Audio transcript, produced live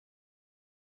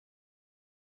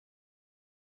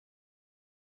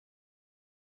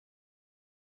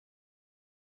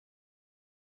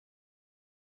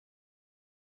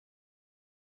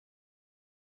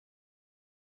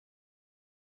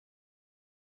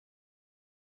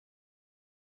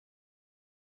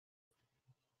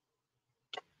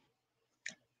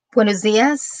Buenos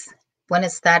días,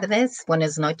 buenas tardes,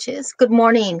 buenas noches, good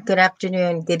morning, good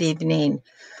afternoon, good evening.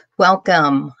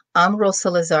 Welcome. I'm Rosa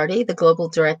Lazardi, the Global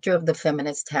Director of the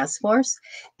Feminist Task Force.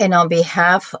 And on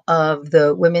behalf of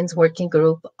the Women's Working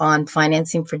Group on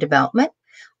Financing for Development,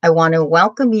 I want to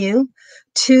welcome you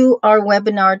to our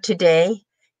webinar today,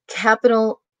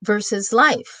 Capital versus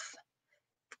Life,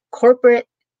 Corporate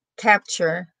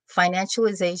Capture,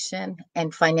 Financialization,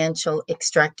 and Financial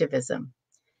Extractivism.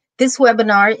 This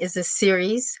webinar is a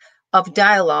series of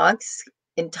dialogues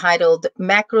entitled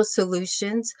Macro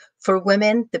Solutions for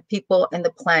Women, the People, and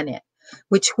the Planet,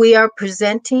 which we are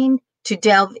presenting to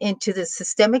delve into the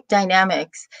systemic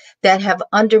dynamics that have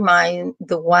undermined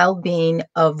the well-being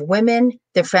of women,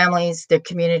 their families, their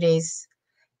communities,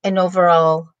 and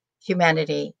overall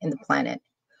humanity and the planet.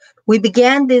 We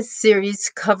began this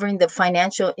series covering the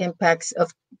financial impacts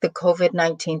of the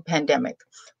COVID-19 pandemic,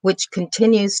 which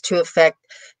continues to affect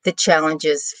the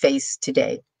challenges faced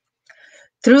today.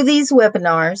 Through these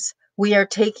webinars, we are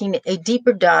taking a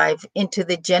deeper dive into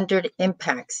the gendered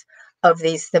impacts of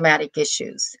these thematic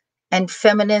issues, and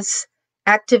feminists,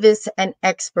 activists, and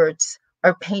experts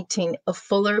are painting a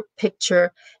fuller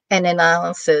picture and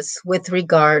analysis with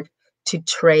regard to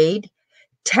trade,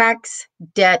 tax,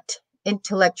 debt,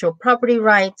 intellectual property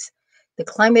rights, the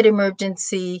climate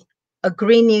emergency, a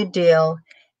Green New Deal,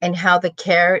 and how the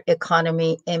care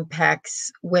economy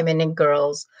impacts women and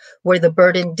girls, where the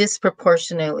burden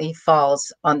disproportionately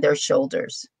falls on their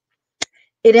shoulders.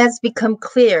 It has become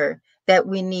clear that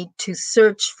we need to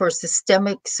search for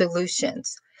systemic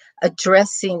solutions,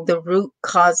 addressing the root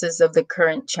causes of the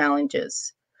current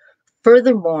challenges.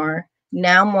 Furthermore,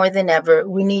 now more than ever,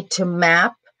 we need to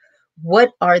map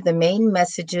what are the main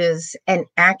messages and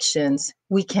actions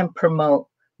we can promote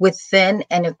within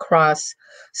and across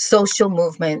social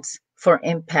movements for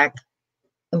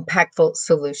impactful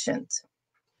solutions.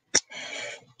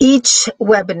 Each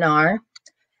webinar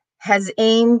has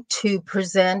aimed to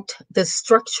present the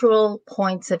structural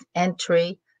points of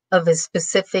entry of a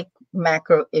specific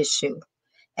macro issue.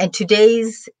 And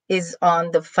today's is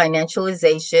on the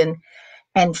financialization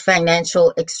and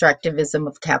financial extractivism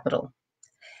of capital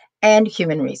and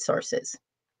human resources.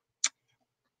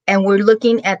 And we're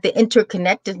looking at the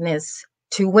interconnectedness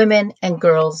to women and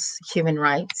girls' human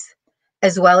rights,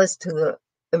 as well as to the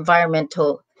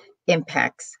environmental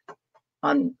impacts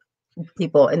on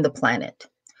people and the planet.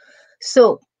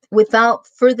 So without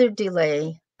further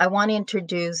delay, I want to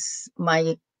introduce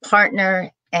my partner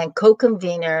and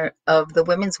co-convener of the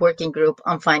Women's Working Group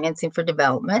on Financing for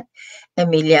Development,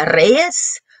 Emilia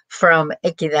Reyes from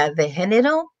Equidad de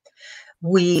Género.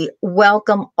 We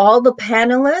welcome all the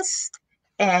panelists,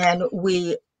 and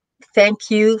we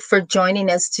thank you for joining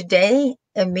us today.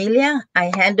 Emilia,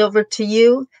 I hand over to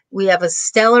you. We have a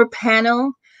stellar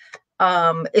panel.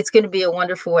 It's going to be a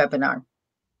wonderful webinar.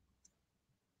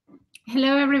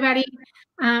 Hello, everybody.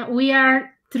 We are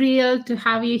thrilled to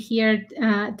have you here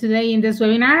today in this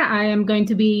webinar. I am going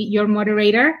to be your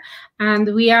moderator,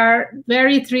 and we are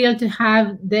very thrilled to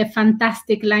have the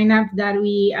fantastic lineup that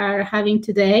we are having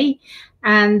today.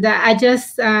 And I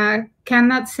just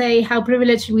cannot say how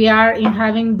privileged we are in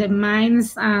having the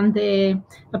minds and the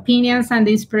opinions and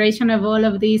the inspiration of all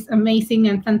of these amazing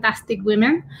and fantastic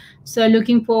women. So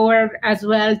looking forward as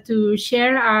well to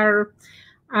share our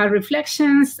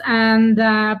reflections and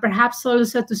perhaps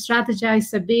also to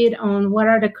strategize a bit on what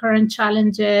are the current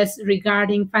challenges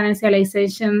regarding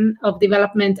financialization of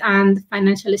development and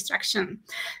financial extraction.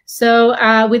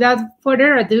 So without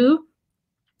further ado,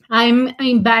 I'm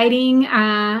inviting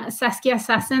Saskia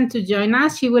Sassen to join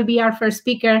us. She will be our first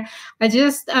speaker. I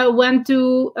just want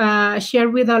to share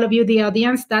with all of you, the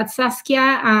audience, that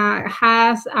Saskia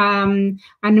has an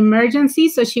emergency,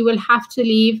 so she will have to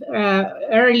leave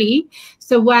early.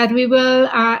 So what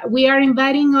we are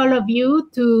inviting all of you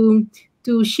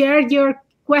to share your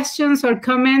questions or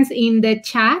comments in the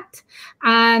chat.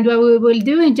 And what we will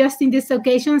do in this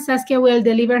occasion, Saskia will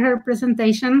deliver her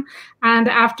presentation. And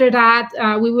after that,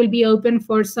 we will be open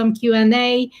for some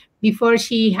Q&A before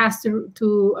she has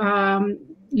to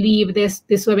leave this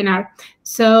webinar.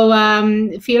 So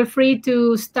feel free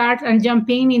to start and jump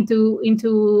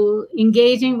into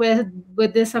engaging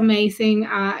with this amazing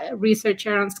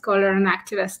researcher and scholar and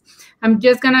activist. I'm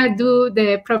just gonna do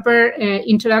the proper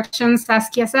introduction.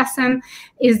 Saskia Sassen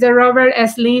is the Robert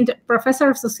S. Lind Professor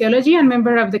of Sociology and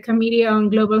member of the Committee on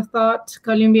Global Thought,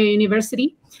 Columbia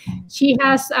University. She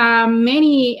has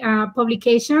many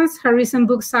publications. Her recent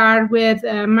books are with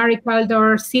Marie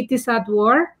Kaldor, Cities at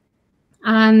War,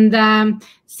 and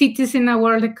Cities in a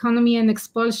World Economy and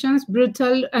Expulsions,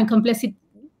 Brutal and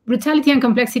Brutality and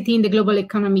Complexity in the Global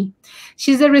Economy.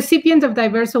 She's a recipient of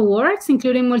diverse awards,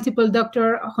 including multiple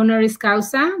Doctor Honoris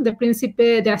Causa, the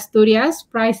Príncipe de Asturias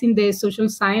Prize in the Social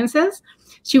Sciences.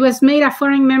 She was made a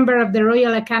foreign member of the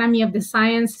Royal Academy of the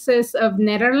Sciences of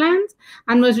Netherlands,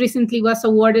 and most recently was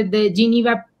awarded the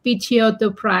Geneva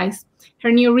Picciotto Prize.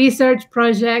 Her new research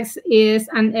project is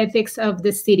on ethics of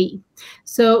the city.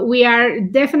 So we are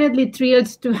definitely thrilled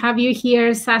to have you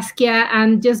here, Saskia.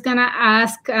 I'm just gonna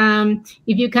ask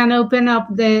if you can open up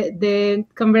the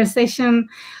conversation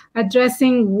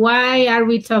addressing why are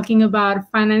we talking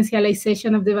about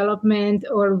financialization of development,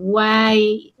 or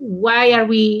why are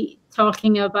we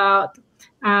talking about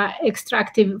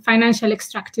financial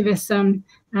extractivism,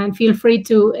 and feel free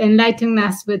to enlighten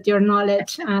us with your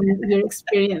knowledge and your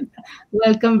experience.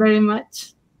 Welcome very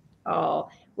much. Oh,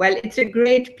 well, it's a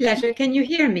great pleasure. Can you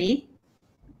hear me?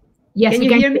 Yes, can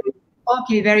you hear me?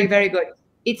 Okay, very, very good.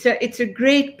 It's a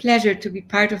great pleasure to be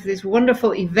part of this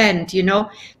wonderful event. You know,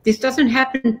 this doesn't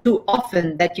happen too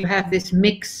often, that you have this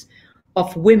mix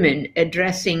of women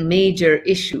addressing major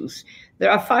issues.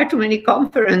 There are far too many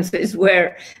conferences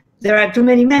where there are too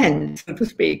many men, so to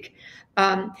speak.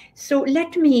 So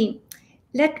let me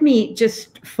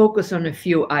just focus on a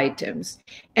few items.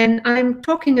 And I'm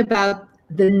talking about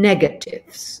the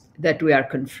negatives that we are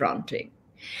confronting.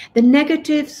 The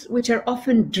negatives which are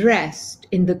often dressed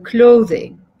in the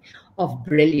clothing of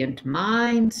brilliant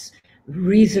minds,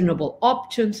 reasonable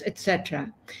options,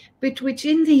 etc., but which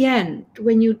in the end,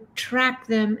 when you track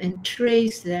them and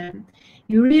trace them,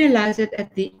 you realize that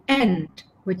at the end,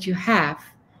 what you have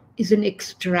is an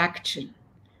extraction,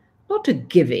 not a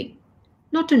giving,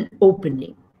 not an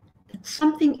opening.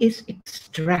 Something is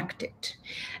extracted.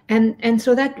 And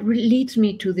so that leads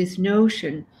me to this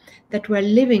notion that we're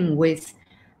living with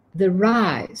the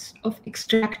rise of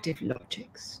extractive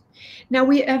logics. Now,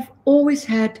 we have always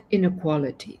had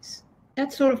inequalities.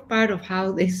 That's sort of part of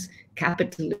how this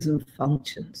capitalism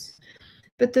functions.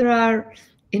 But there are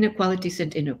inequalities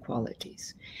and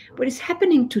inequalities. What is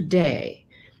happening today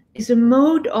is a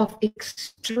mode of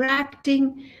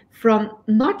extracting from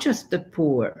not just the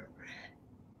poor,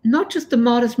 not just the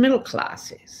modest middle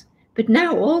classes, but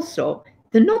now also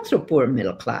the not so poor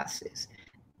middle classes.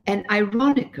 And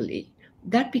ironically,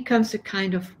 that becomes a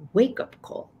kind of wake-up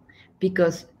call,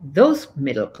 because those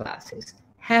middle classes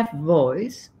have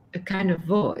voice, a kind of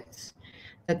voice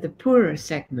that the poorer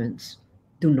segments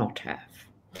do not have.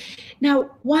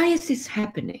 Now, why is this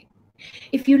happening?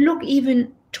 If you look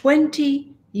even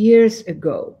 20 years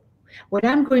ago, what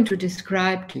I'm going to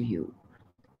describe to you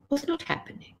was not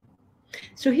happening.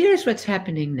 So here's what's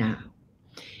happening now.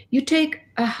 You take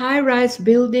a high-rise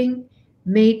building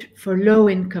made for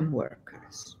low-income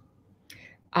workers.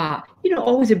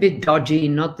 Always a bit dodgy,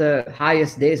 not the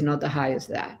highest this, not the highest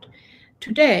that.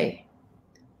 Today,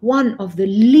 one of the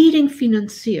leading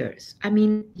financiers,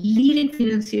 leading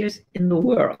financiers in the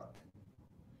world,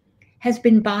 has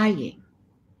been buying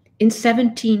in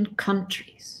 17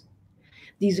 countries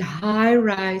these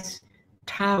high-rise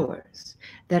towers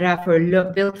that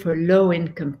are built for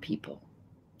low-income people.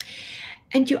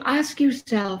 And you ask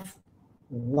yourself,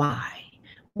 why?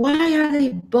 Why are they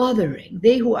bothering?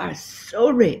 They who are so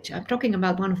rich, I'm talking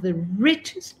about one of the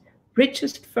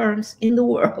richest firms in the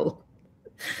world.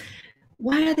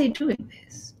 Why are they doing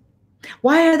this?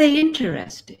 Why are they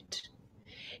interested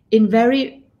in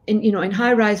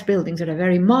high-rise buildings that are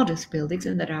very modest buildings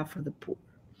and that are for the poor?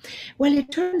 Well,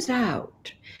 it turns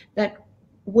out that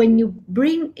when you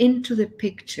bring into the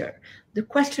picture the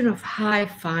question of high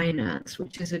finance,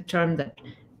 which is a term that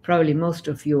probably most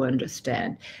of you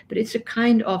understand, but it's a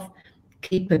kind of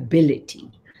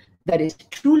capability that is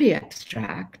truly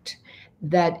abstract,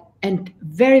 and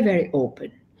very, very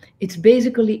open. It's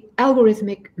basically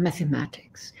algorithmic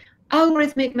mathematics.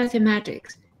 Algorithmic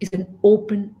mathematics is an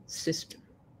open system.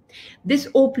 This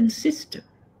open system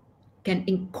can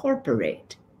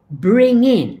incorporate, bring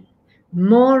in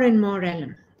more and more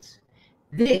elements.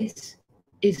 This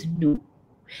is new.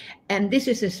 And this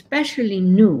is especially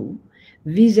new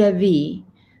vis-a-vis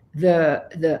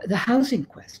the housing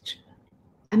question.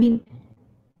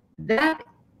 That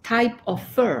type of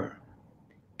firm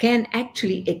can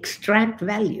actually extract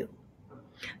value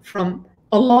from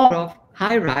a lot of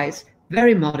high-rise,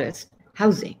 very modest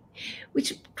housing,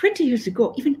 which 20 years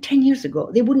ago, even 10 years ago,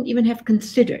 they wouldn't even have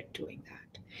considered doing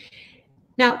that.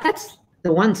 Now, that's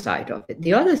the one side of it.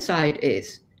 The other side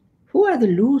is, who are the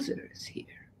losers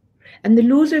here? And the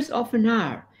losers often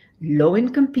are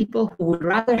low-income people who would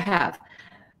rather have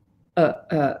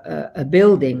a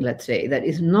building, let's say, that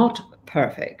is not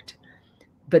perfect,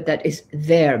 but that is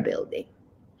their building.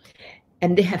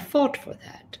 And they have fought for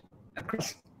that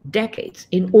across decades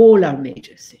in all our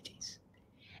major cities.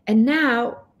 And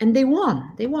now, and they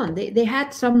won. They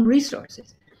had some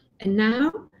resources. And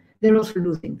now they're also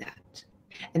losing that.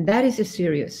 And that is a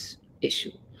serious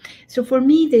issue. So for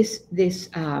me, this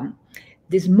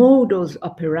modus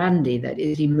operandi that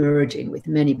is emerging with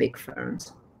many big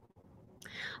firms,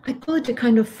 I call it a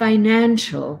kind of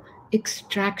financial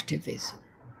extractivism.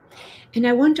 And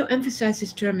I want to emphasize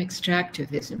this term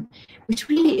extractivism, which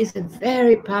really is a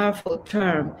very powerful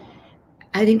term.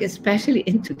 I think especially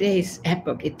in today's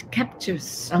epoch, it captures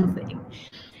something.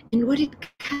 And what it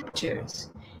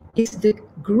captures is the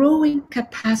growing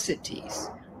capacities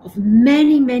of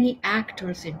many, many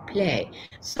actors in play.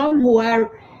 Some who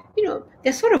are,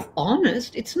 they're sort of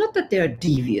honest. It's not that they're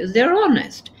devious, they're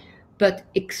honest. But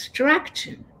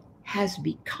extraction has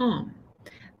become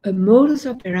a modus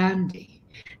operandi.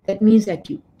 That means that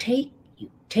you take, you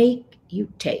take,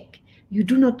 you take. You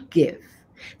do not give.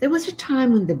 There was a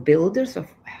time when the builders of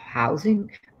housing,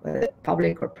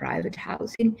 public or private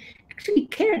housing, actually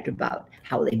cared about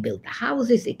how they built the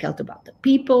houses. They cared about the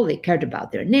people. They cared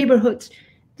about their neighborhoods.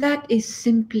 That is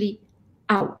simply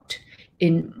out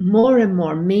in more and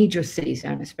more major cities.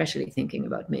 I'm especially thinking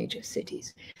about major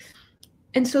cities.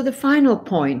 And so the final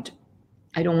point,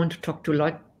 I don't want to talk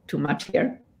too much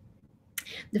here.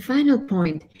 The final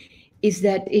point is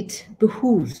that it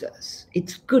behooves us,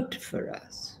 it's good for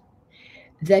us,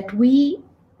 that we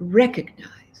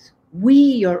recognize,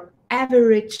 your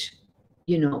average,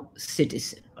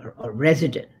 citizen or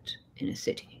resident in a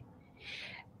city,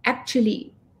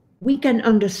 actually, we can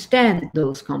understand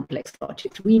those complex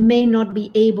logics. We may not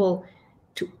be able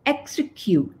to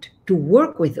execute, to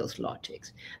work with those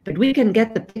logics, but we can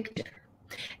get the picture.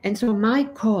 And so my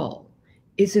call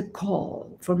is a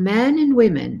call for men and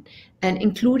women, and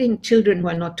including children who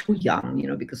are not too young,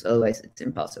 because otherwise it's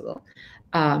impossible,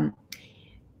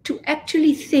 to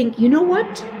actually think, you know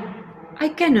what? I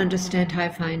can understand high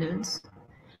finance.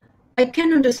 I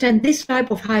can understand this type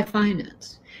of high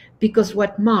finance, because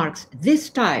what marks this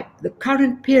type, the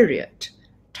current period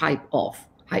type of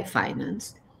high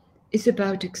finance, is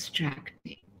about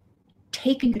extracting,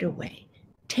 taking it away,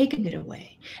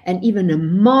 and even a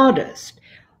modest,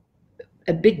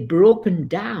 a bit broken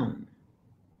down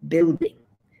building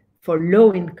for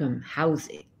low-income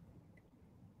housing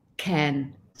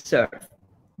can serve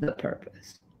the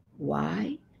purpose.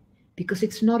 Why? Because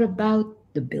it's not about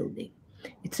the building.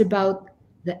 It's about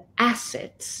the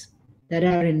assets that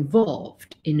are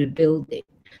involved in a building.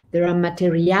 There are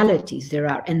materialities,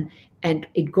 and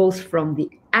it goes from the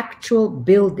actual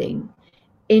building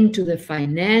into the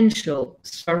financial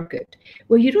circuit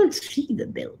where you don't see the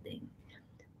building.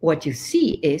 What you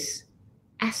see is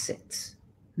assets,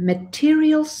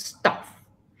 material stuff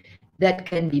that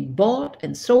can be bought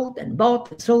and sold and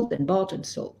bought and sold and bought and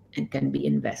sold and can be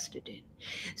invested in.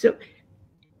 So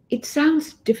it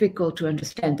sounds difficult to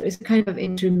understand. There is a kind of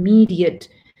intermediate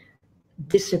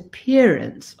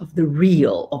disappearance of the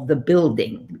real, of the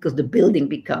building, because the building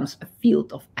becomes a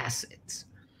field of assets.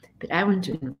 But I want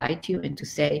to invite you and to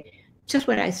say just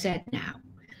what I said now.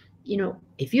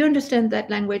 If you understand that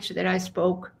language that I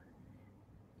spoke,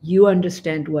 you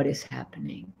understand what is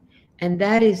happening. And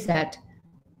that is that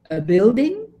a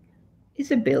building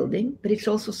is a building, but it's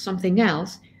also something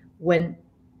else when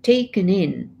taken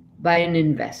in by an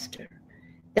investor.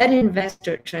 That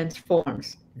investor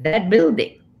transforms that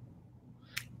building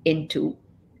into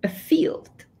a field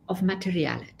of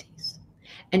materialities.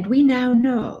 And we now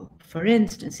know, for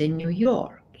instance, in New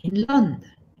York, in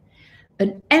London,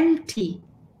 an empty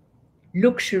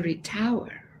luxury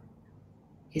tower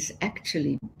is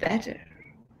actually better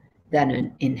than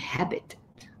an inhabited,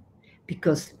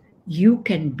 because you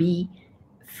can be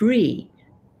free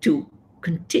to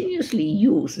continuously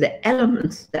use the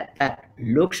elements that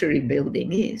luxury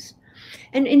building is,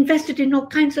 and invest it in all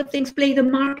kinds of things, play the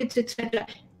markets, etc.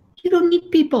 You don't need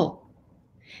people.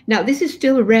 Now, this is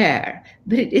still rare,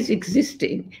 but it is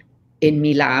existing in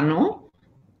Milano,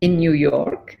 in New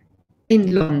York,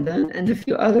 in London, and a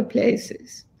few other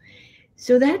places.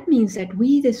 So that means that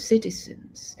we, the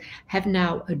citizens, have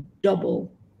now a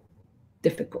double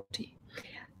difficulty.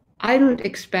 I don't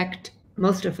expect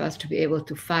most of us to be able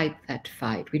to fight that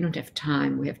fight. We don't have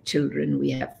time, we have children,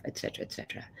 we have etc.,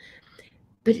 etc.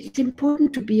 But it's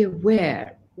important to be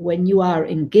aware when you are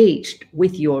engaged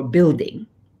with your building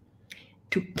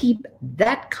to keep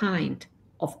that kind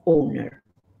of owner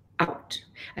out.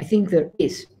 I think there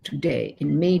is today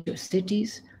in major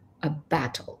cities a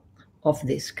battle of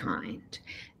this kind.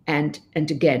 And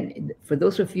again, for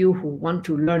those of you who want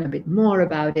to learn a bit more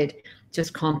about it,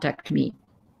 just contact me.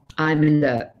 I'm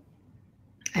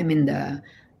in the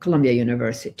Columbia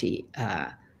University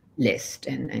list,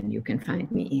 and you can find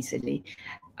me easily.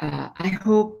 I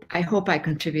hope I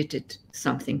contributed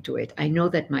something to it. I know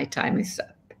that my time is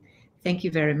up. Thank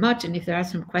you very much. And if there are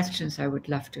some questions, I would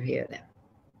love to hear them.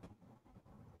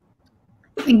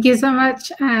 Thank you so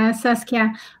much,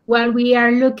 Saskia. While we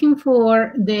are looking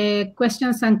for the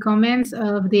questions and comments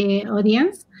of the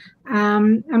audience,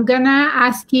 I'm going to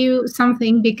ask you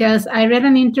something, because I read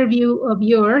an interview of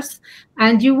yours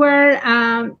and you were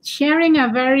sharing a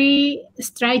very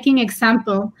striking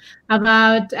example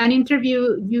about an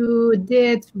interview you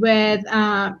did with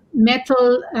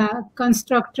metal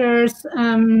constructors.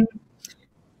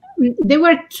 They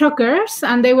were truckers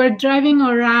and they were driving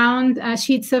around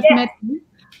sheets of metal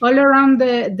all around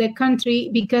the country,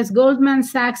 because Goldman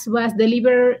Sachs was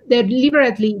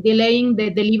deliberately delaying the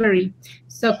delivery,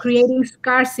 so creating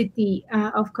scarcity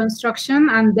of construction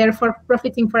and therefore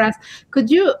profiting for us. Could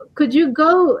you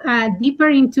go deeper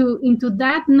into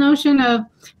that notion of,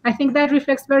 I think that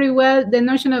reflects very well the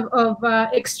notion of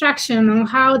extraction, and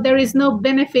how there is no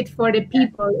benefit for the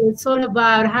people. It's all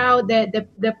about how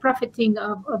the profiting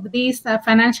of these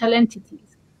financial entities.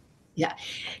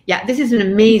 Yeah, this is an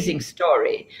amazing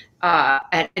story.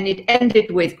 And it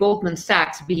ended with Goldman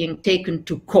Sachs being taken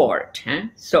to court.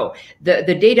 So the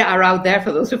data are out there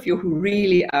for those of you who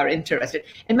really are interested.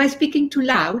 Am I speaking too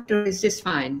loud, or is this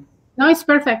fine? No, it's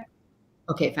perfect.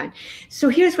 Okay, fine. So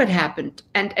here's what happened.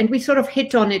 And we sort of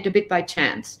hit on it a bit by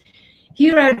chance.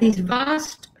 Here are these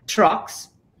vast trucks,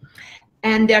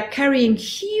 and they're carrying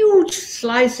huge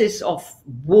slices of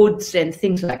woods and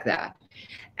things like that.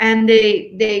 And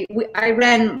we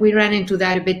ran into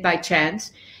that a bit by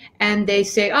chance, and they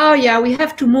say, oh yeah, we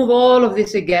have to move all of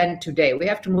this again today. We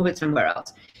have to move it somewhere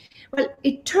else. Well,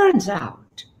 it turns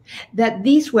out that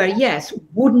these were, yes,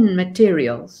 wooden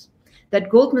materials that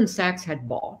Goldman Sachs had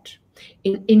bought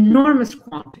in enormous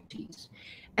quantities,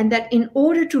 and that in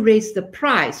order to raise the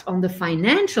price on the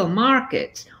financial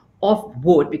markets of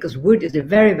wood, because wood is a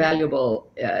very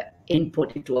valuable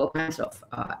input into all kinds of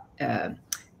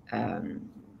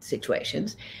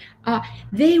situations,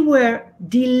 they were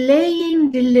delaying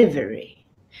delivery.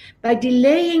 By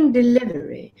delaying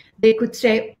delivery, they could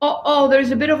say, oh,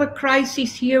 there's a bit of a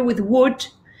crisis here with wood,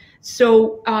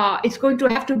 so it's going to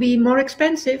have to be more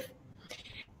expensive.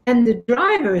 And the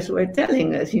drivers were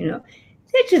telling us, they're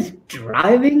just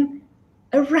driving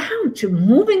around, to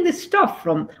moving the stuff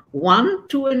from one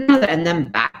to another and then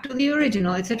back to the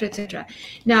original, etc., etc.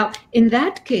 Now, in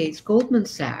that case, Goldman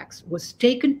Sachs was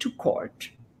taken to court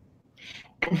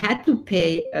and had to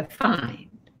pay a fine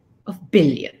of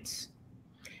billions.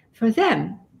 For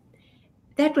them,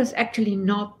 that was actually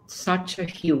not such a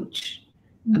huge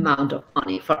amount of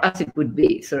money. For us, it would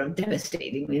be sort of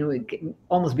devastating,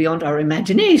 almost beyond our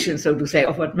imagination, so to say,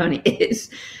 of what money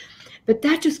is. But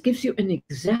that just gives you an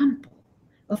example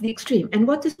of the extreme. And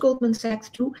what does Goldman Sachs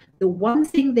do? The one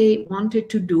thing they wanted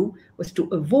to do was to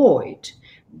avoid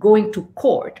going to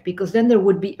court, because then there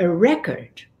would be a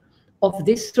record of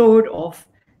this sort of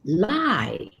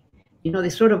lie,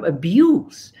 this sort of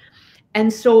abuse.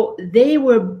 And so they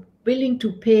were willing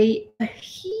to pay a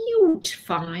huge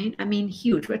fine. I mean,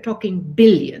 huge. We're talking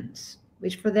billions,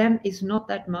 which for them is not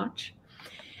that much.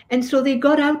 And so they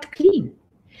got out clean.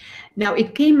 Now,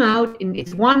 it came out,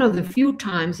 it's one of the few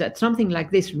times that something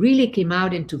like this really came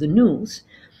out into the news.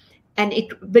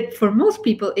 But for most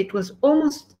people, it was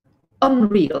almost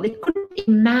unreal. They couldn't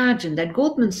imagine that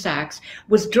Goldman Sachs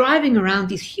was driving around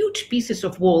these huge pieces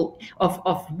of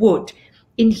wood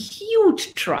in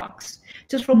huge trucks,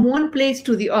 just from one place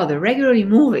to the other, regularly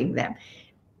moving them,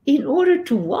 in order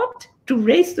to what? To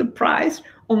raise the price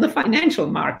on the financial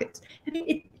markets. I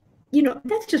mean,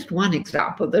 that's just one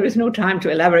example. There is no time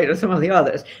to elaborate on some of the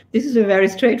others. This is a very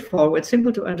straightforward,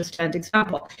 simple to understand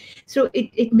example. So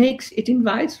it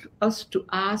invites us to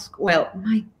ask, well,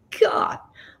 my God,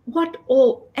 what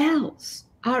all else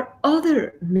are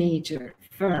other major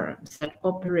firms that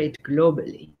operate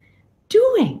globally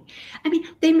doing? I mean,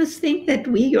 they must think that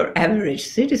we, your average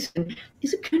citizen,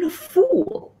 is a kind of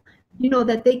fool,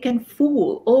 that they can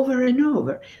fool over and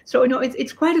over. So,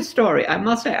 it's quite a story. I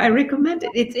must say, I recommend it.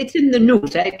 It's in the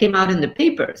news. It came out in the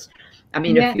papers, a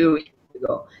few years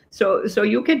ago. So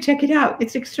you can check it out.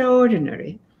 It's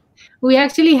extraordinary. We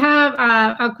actually have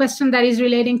a question that is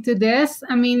relating to this.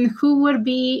 I mean, who would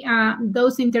be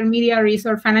those intermediaries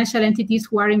or financial entities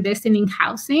who are investing in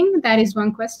housing? That is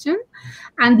one question.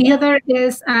 And the other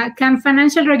is, can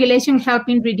financial regulation help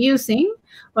in reducing,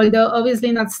 although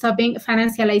obviously not stopping,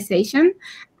 financialization?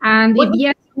 And if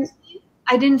yes,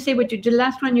 I didn't say what the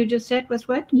last one you just said was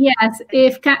what? Yes,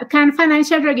 if can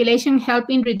financial regulation help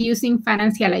in reducing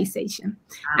financialization?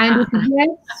 And if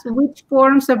yes, which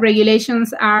forms of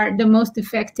regulations are the most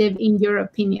effective in your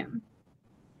opinion?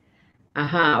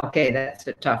 Okay, that's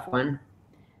a tough one.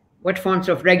 What forms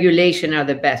of regulation are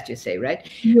the best, you say, right?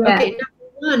 Yeah. Okay,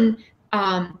 number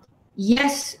one,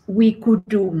 yes, we could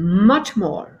do much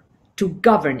more to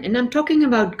govern. And I'm talking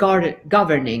about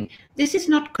governing. This is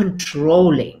not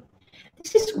controlling.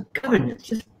 This is governance,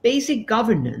 just basic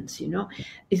governance,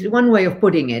 is one way of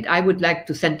putting it. I would like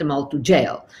to send them all to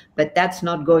jail, but that's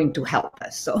not going to help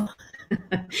us. So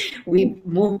we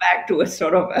move back to a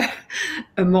sort of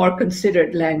a more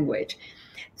considered language.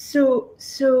 So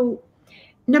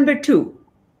number two,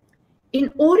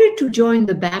 in order to join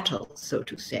the battle, so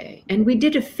to say, and we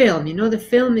did a film, the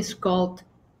film is called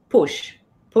Push.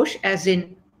 Push as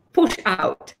in push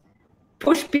out,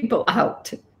 push people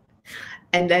out.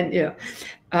 And then,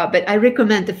 but I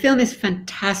recommend, the film is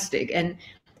fantastic. And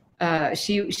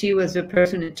she was a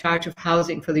person in charge of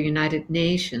housing for the United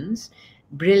Nations,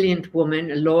 brilliant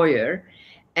woman, a lawyer.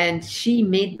 And she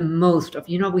made the most of,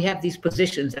 we have these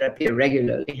positions that appear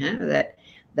regularly, that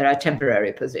there are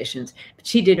temporary positions. But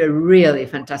she did a really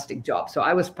fantastic job. So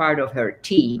I was part of her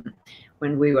team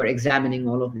when we were examining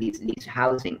all of these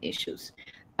housing issues.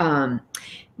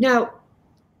 Now,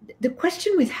 the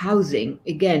question with housing,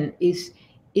 again, is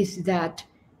that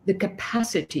the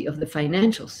capacity of the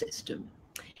financial system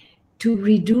to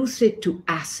reduce it to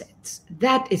assets,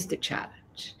 that is the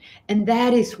challenge. And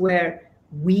that is where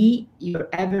your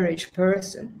average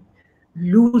person,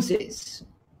 loses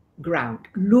ground,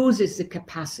 loses the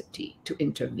capacity to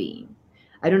intervene.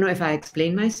 I don't know if I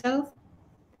explain myself,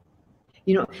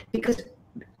 because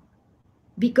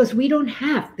we don't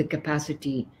have the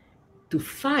capacity to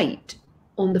fight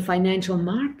on the financial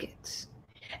markets.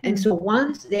 And so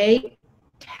once they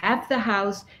have the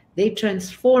house, they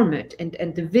transform it.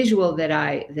 And the visual that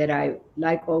I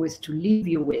like always to leave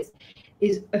you with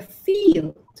is a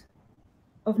field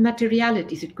of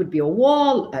materialities. It could be a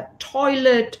wall, a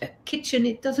toilet, a kitchen,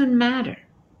 it doesn't matter.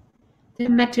 They're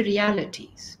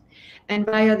materialities. And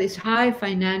via this high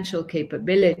financial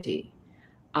capability,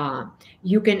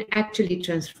 you can actually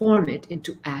transform it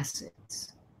into assets.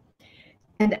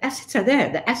 And the assets are there.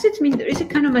 The assets mean there is a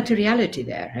kind of materiality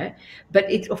there. But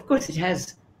of course, it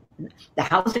has, the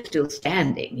house is still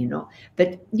standing,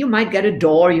 But you might get a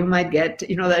door, you might get,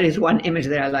 that is one image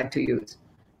that I like to use.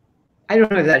 I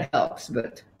don't know if that helps,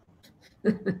 but.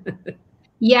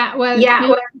 Yeah, well,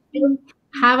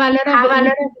 have a lot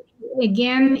of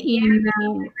again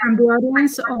from the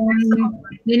audience on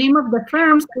the name of the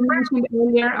firms you mentioned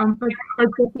earlier on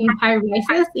purchasing high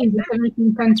rises in the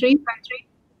 17 countries.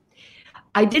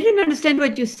 I didn't understand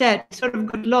what you said. It sort of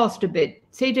got lost a bit.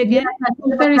 Say it again.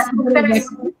 Yeah,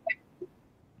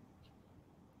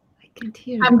 I can't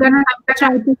hear. I'm gonna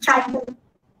try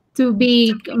to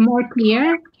be more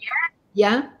clear.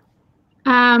 Yeah.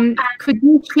 Could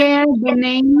you share the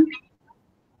name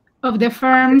of the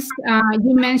firms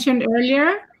you mentioned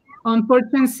earlier on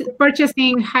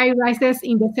purchasing high rises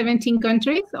in the 17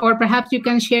 countries? Or perhaps you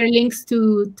can share links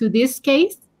to this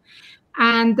case.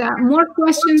 And more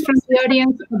questions from the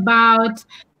audience about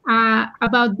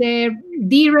the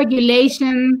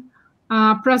deregulation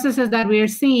processes that we're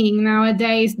seeing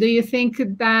nowadays. Do you think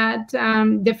that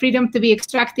the freedom to be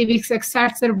extractive is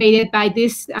exacerbated by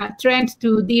this trend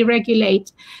to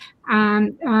deregulate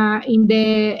in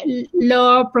the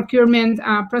law procurement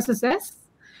processes?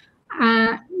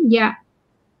 Yeah.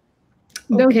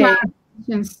 Those are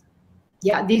questions.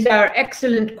 Yeah, these are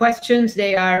excellent questions.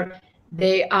 They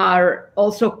are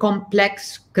also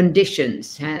complex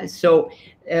conditions. So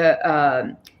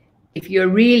if you're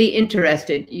really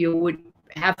interested, you would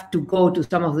have to go to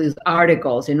some of these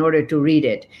articles in order to read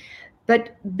it.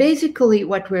 But basically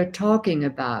what we're talking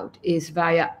about is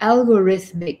via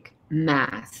algorithmic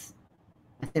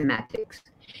mathematics,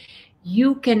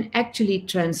 you can actually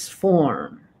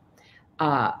transform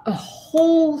a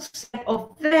whole set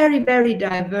of very, very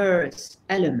diverse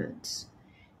elements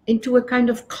into a kind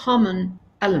of common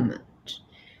element,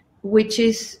 which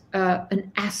is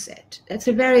an asset. That's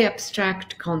a very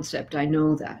abstract concept, I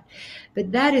know that.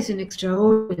 But that is an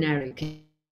extraordinary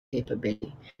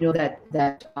capability,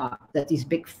 that these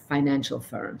big financial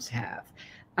firms have.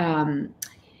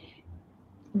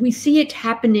 We see it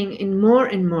happening in more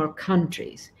and more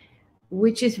countries,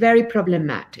 which is very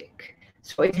problematic.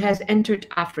 So it has entered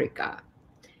Africa.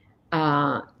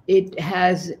 It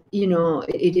has,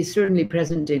 it is certainly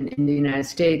present in the United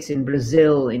States, in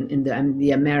Brazil, in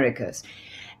the Americas.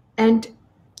 And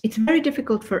it's very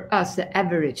difficult for us, the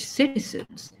average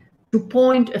citizens, to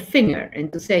point a finger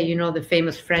and to say, you know, the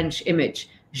famous French image,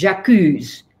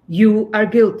 j'accuse, you are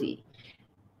guilty,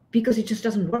 because it just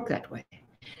doesn't work that way.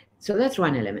 So that's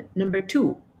one element. Number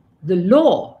two, the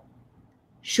law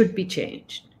should be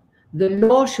changed. The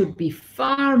law should be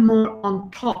far more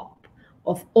on top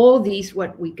of all these,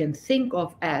 what we can think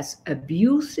of as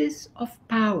abuses of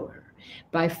power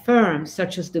by firms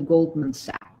such as the Goldman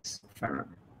Sachs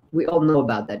firm. We all know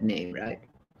about that name, right?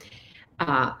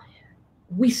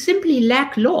 We simply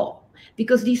lack law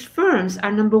because these firms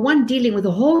are, number one, dealing with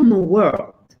a whole new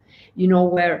world, you know,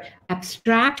 where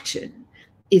abstraction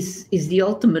is the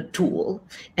ultimate tool.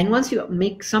 And once you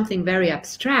make something very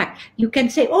abstract, you can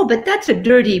say, oh, but that's a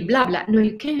dirty blah, blah. No,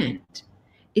 you can't.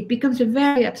 It becomes a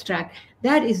very abstract.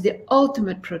 That is the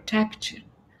ultimate protection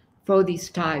for these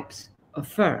types of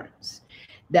firms.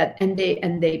 And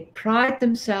they pride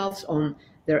themselves on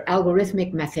their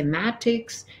algorithmic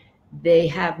mathematics. They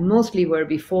have mostly, where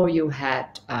before you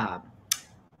had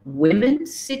women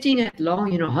sitting at law,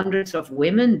 you know, hundreds of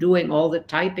women doing all the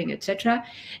typing, etc.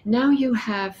 Now you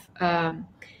have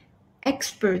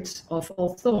experts of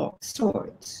all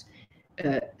sorts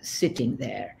sitting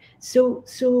there. So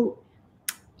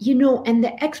you know, and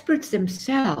the experts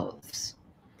themselves,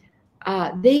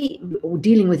 they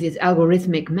dealing with this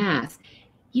algorithmic math,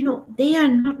 you know, they are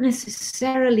not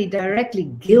necessarily directly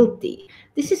guilty.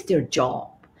 This is their job.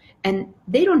 And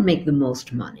they don't make the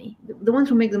most money. The ones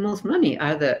who make the most money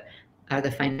are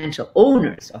the financial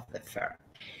owners of the firm.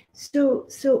 So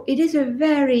it is a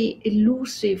very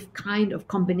elusive kind of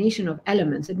combination of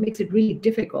elements. It makes it really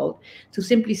difficult to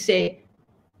simply say,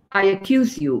 I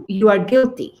accuse you, you are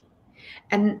guilty.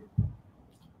 And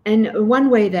one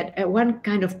way that, one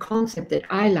kind of concept that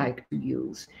I like to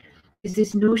use is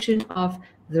this notion of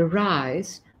the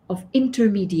rise of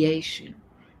intermediation.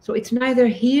 So it's neither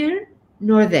here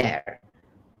nor there.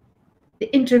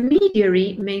 The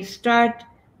intermediary may start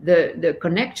the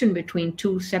connection between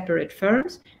two separate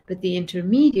firms, but the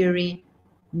intermediary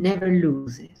never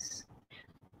loses.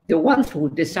 The ones who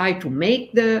decide to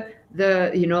make the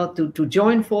you know, to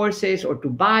join forces or to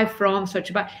buy from such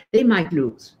a buy, they might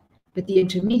lose, but the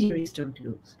intermediaries don't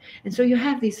lose. And so you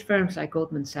have these firms like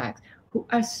Goldman Sachs who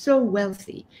are so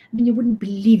wealthy. I mean, you wouldn't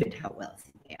believe it how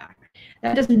wealthy they are.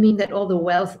 That doesn't mean that all the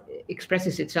wealth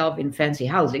expresses itself in fancy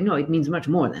housing. No, it means much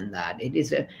more than that.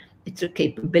 It's a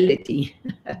capability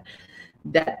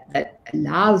that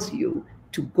allows you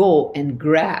to go and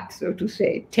grab, so to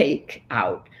say, take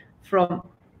out from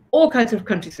all kinds of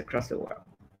countries across the world.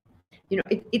 You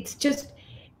know, it's just,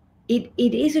 it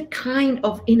is a kind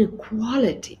of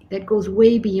inequality that goes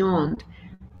way beyond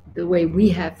the way we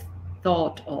have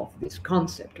thought of this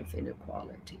concept of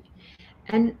inequality.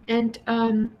 And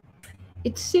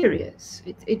it's serious.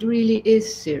 It really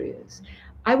is serious.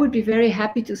 I would be very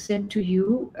happy to send to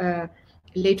you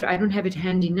later, I don't have it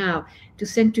handy now, to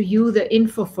send to you the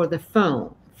info for the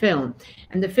film.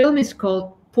 And the film is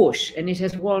called Push, and it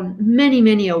has won many,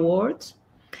 many awards.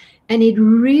 And it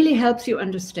really helps you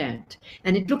understand.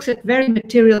 And it looks at very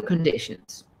material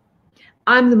conditions.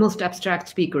 I'm the most abstract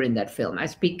speaker in that film. I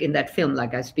speak in that film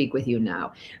like I speak with you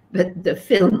now. But the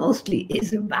film mostly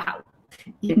is about,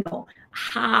 you know,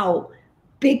 how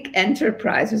big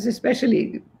enterprises,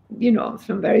 especially, you know,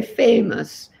 some very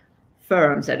famous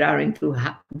firms that are into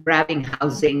grabbing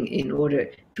housing in order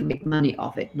to make money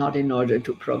off it, not in order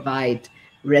to provide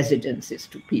residences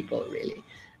to people, really.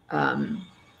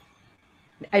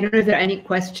 I don't know if there are any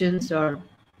questions or...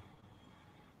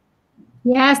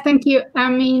 Yes, thank you. I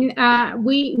mean,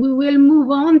 we will move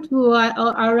on to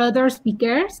our other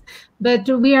speakers, but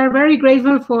we are very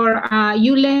grateful for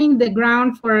you laying the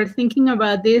ground for thinking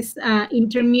about this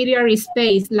intermediary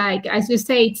space. Like, as you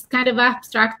say, it's kind of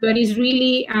abstract, but it's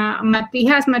really, it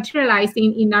has materialized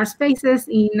in our spaces,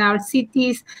 in our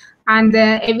cities, and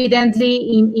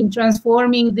evidently in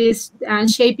transforming this and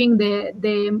shaping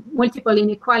the multiple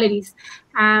inequalities.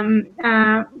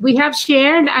 We have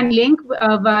shared a link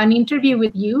of an interview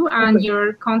with you and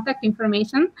your contact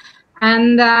information.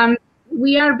 And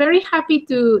we are very happy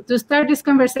to start this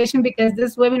conversation because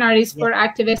this webinar is for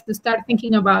activists to start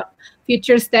thinking about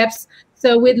future steps.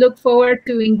 So we look forward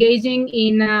to engaging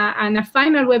in a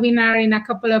final webinar in a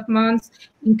couple of months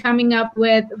in coming up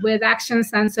with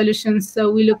actions and solutions. So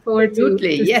we look forward to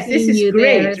yes, seeing this is you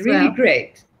great, there as really well.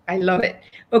 great. I love it.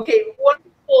 Okay,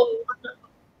 wonderful.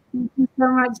 Thank you so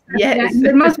much. Yes.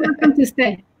 You're most welcome to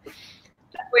stay.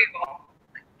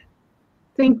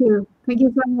 Thank you. Thank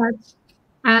you so much.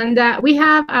 And we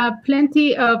have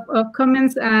plenty of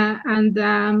comments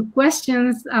and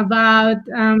questions about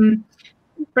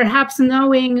perhaps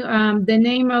knowing the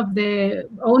name of the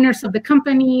owners of the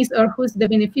companies or who's the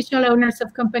beneficial owners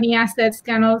of company assets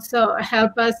can also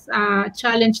help us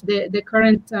challenge the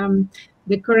current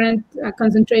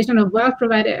concentration of wealth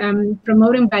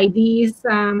promoted by these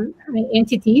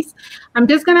entities. I'm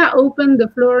just going to open the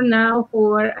floor now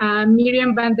for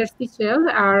Miriam van der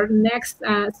Stichel, our next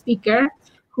speaker,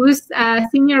 who's a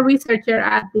senior researcher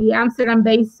at the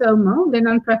Amsterdam-based SOMO, the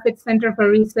nonprofit Center for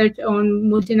Research on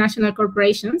Multinational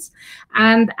Corporations,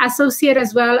 and associate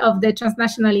as well of the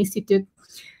Transnational Institute.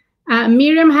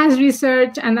 Miriam has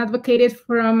researched and advocated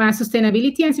from a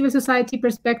sustainability and civil society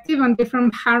perspective on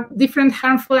different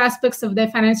harmful aspects of the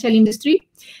financial industry.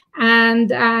 And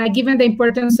given the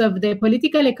importance of the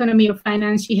political economy of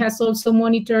finance, she has also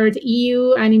monitored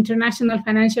EU and international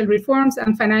financial reforms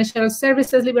and financial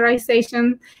services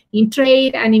liberalization in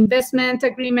trade and investment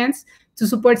agreements to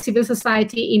support civil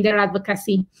society in their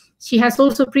advocacy. She has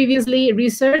also previously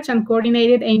researched and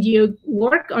coordinated NGO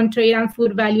work on trade and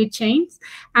food value chains.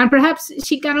 And perhaps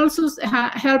she can also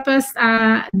help us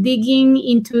digging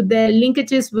into the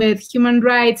linkages with human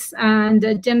rights and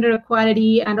gender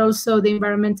equality and also the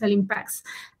environmental impacts.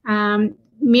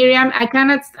 Miriam, I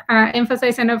cannot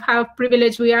emphasize enough how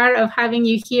privileged we are of having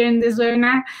you here in this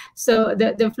webinar. So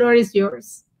the floor is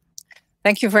yours.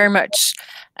 Thank you very much.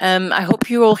 I hope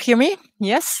you all hear me.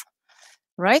 Yes,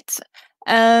 right.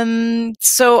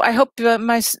 So I hope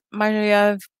my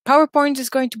PowerPoint is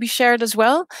going to be shared as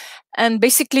well. And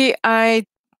basically, I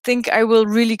think I will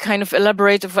really kind of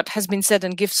elaborate on what has been said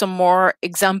and give some more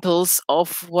examples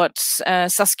of what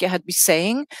Saskia had been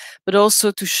saying, but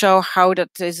also to show how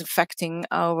that is affecting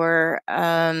our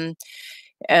kind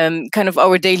of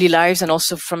our daily lives and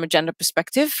also from a gender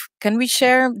perspective. Can we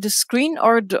share the screen,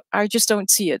 or I just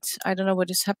don't see it? I don't know what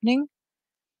is happening.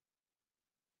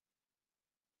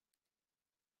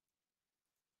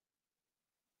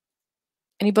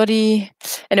 Anybody?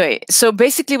 Anyway, so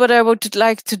basically what I would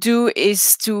like to do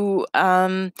is to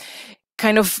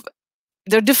kind of,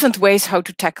 there are different ways how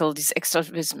to tackle this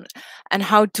extractivism and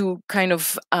how to kind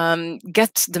of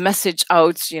get the message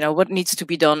out, you know, what needs to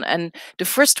be done. And the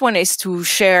first one is to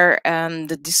share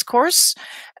the discourse.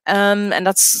 And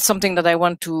that's something that I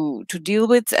want to deal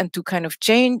with and to kind of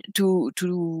change, to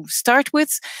start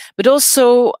with, but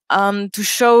also to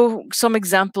show some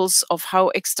examples of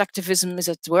how extractivism is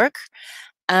at work.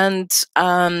 And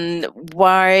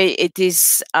why it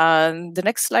is, the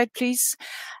next slide, please.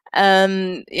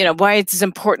 You know, why it is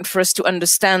important for us to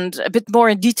understand a bit more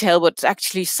in detail what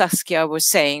actually Saskia was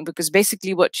saying, because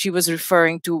basically what she was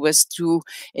referring to was to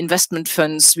investment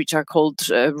funds, which are called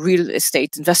real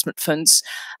estate investment funds,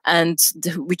 and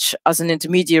which as an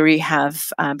intermediary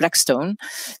have Blackstone.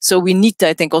 So we need,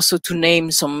 I think, also to name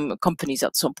some companies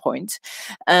at some point.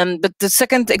 But the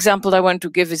second example I want to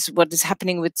give is what is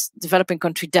happening with developing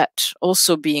country debt,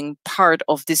 also being part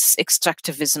of this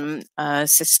extractivism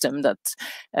system that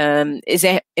is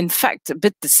in fact a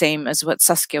bit the same as what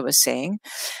Saskia was saying.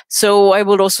 So I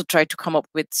will also try to come up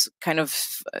with kind of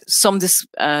some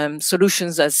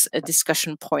solutions as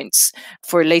discussion points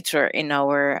for later in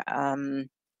our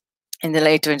in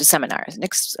the seminar.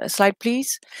 Next slide,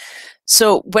 please.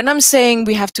 So when I'm saying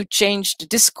we have to change the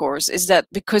discourse, is that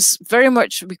because very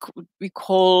much we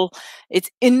call it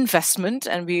investment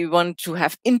and we want to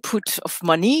have input of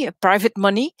money, private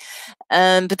money,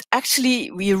 but actually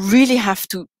we really have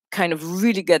to kind of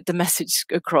really get the message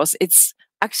across. It's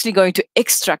actually going to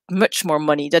extract much more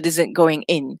money that isn't going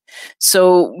in.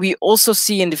 So we also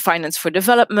see in the finance for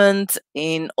development,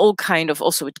 in all kind of,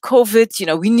 also with COVID, you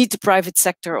know, we need the private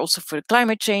sector also for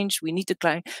climate change. We need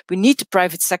the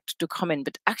private sector to come in,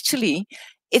 but actually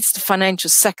it's the financial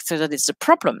sector that is the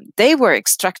problem. They were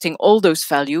extracting all those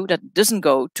value that doesn't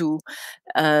go to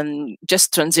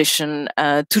just transition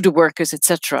to the workers,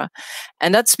 etc.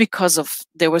 And that's because of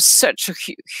there was such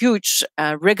a huge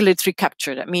regulatory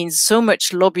capture. That means so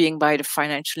much lobbying by the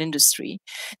financial industry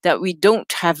that we don't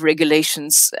have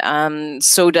regulations,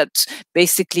 so that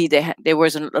basically there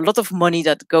was a lot of money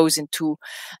that goes into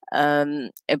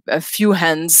a few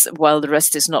hands while the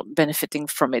rest is not benefiting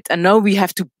from it. And now we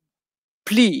have to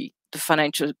plea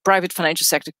the private financial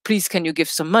sector, please, can you give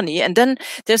some money? And then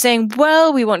they're saying,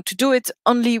 well, we want to do it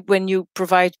only when you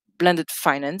provide blended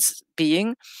finance,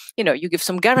 being, you know, you give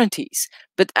some guarantees.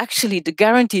 But actually the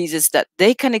guarantees is that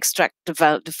they can extract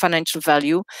the financial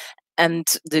value and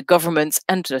the governments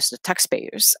and just the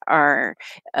taxpayers are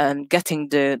getting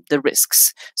the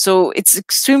risks. So it's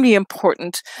extremely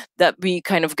important that we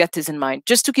kind of get this in mind.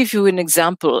 Just to give you an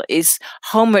example is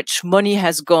how much money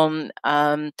has gone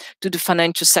to the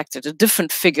financial sector, the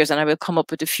different figures, and I will come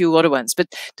up with a few other ones.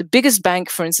 But the biggest bank,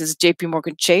 for instance, JP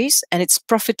Morgan Chase, and its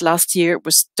profit last year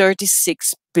was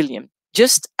 36 billion,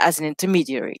 just as an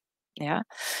intermediary. Yeah,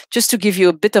 just to give you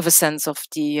a bit of a sense of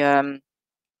the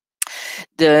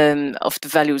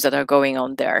values that are going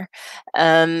on there.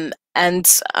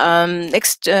 Next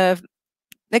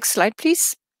slide,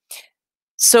 please.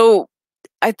 So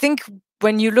I think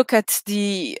when you look at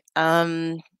the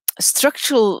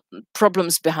structural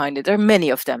problems behind it, there are many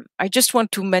of them. I just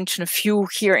want to mention a few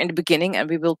here in the beginning, and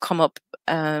we will come up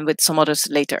with some others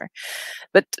later.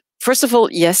 But first of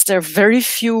all, yes, there are very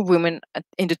few women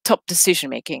in the top decision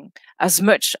making. As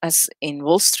much as in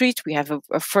Wall Street, we have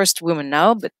a first woman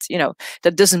now, but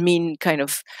that doesn't mean kind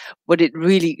of what it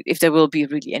really, if there will be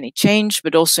really any change.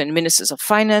 But also in ministers of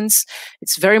finance,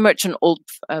 it's very much an old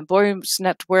boys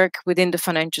network within the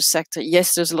financial sector.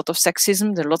 Yes, there's a lot of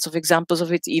sexism. There are lots of examples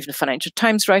of it. Even the Financial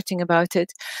Times writing about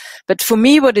it. But for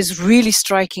me, what is really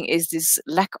striking is this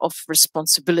lack of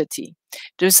responsibility.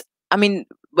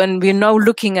 When we're now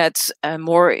looking at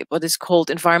more what is called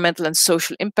environmental and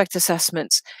social impact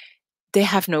assessments, they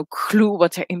have no clue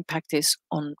what their impact is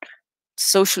on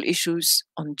social issues,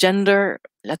 on gender,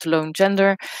 let alone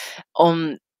gender,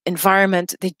 on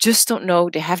environment. They just don't know.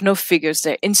 They have no figures.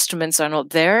 Their instruments are not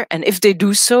there. And if they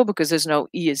do so, because there's no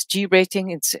ESG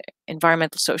rating, it's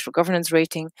environmental social governance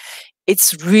rating,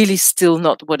 it's really still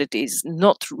not what it is,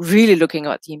 not really looking at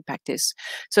what the impact is.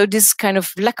 So this kind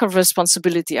of lack of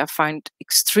responsibility I find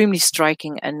extremely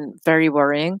striking and very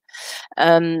worrying.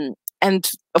 And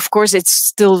of course, it's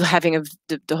still having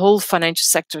the whole financial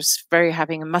sector is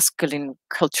having a masculine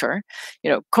culture,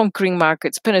 conquering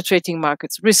markets, penetrating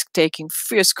markets, risk-taking,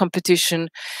 fierce competition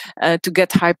to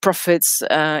get high profits,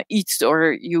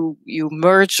 or you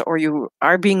merge or you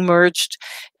are being merged,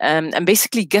 and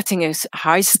basically getting a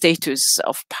high status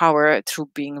of power through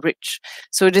being rich.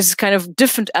 So there's kind of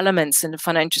different elements in the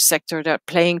financial sector that are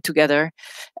playing together,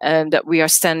 and that we are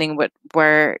standing with,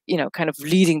 where kind of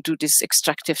leading to this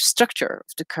extractive structure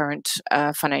of the current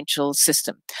financial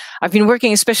system. I've been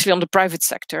working especially on the private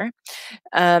sector,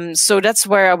 so that's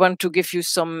where I want to give you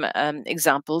some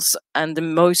examples, and the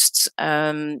most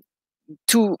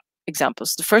two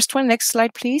examples. The first one, next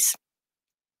slide, please.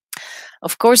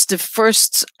 Of course, the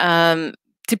first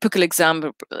typical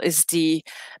example is the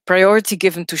priority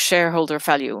given to shareholder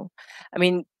value. I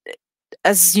mean,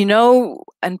 as you know,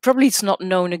 and probably it's not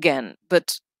known again,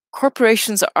 but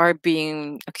corporations are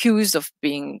being accused of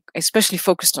being especially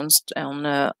focused on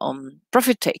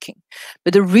profit taking.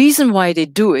 But the reason why they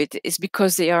do it is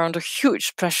because they are under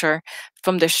huge pressure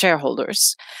from their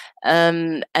shareholders.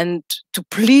 And to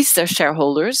please their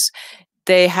shareholders,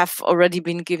 they have already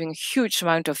been giving a huge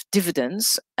amount of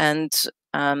dividends, and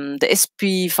the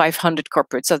SP 500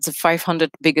 corporates, that's the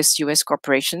 500 biggest US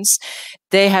corporations,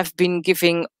 they have been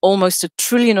giving almost $1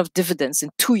 trillion of dividends in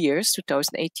 2 years,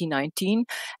 2018-19,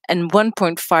 and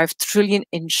 1.5 trillion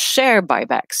in share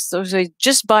buybacks. So they're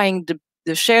just buying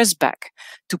the shares back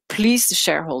to please the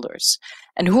shareholders.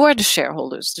 And who are the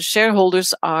shareholders? The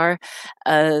shareholders are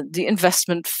the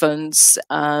investment funds,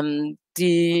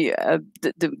 the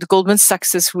Goldman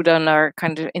Sachs, who then are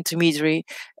kind of intermediary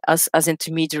as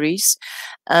intermediaries,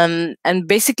 and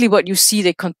basically what you see,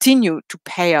 they continue to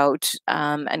pay out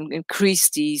and increase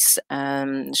these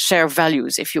share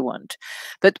values, if you want.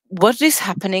 But what is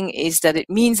happening is that it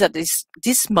means that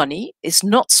this money is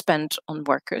not spent on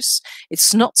workers,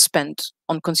 it's not spent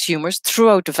on consumers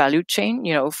throughout the value chain,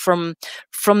 from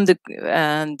the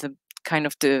kind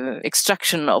of the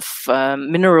extraction of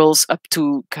minerals up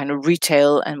to kind of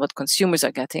retail and what consumers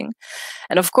are getting.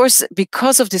 And of course,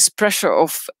 because of this pressure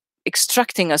of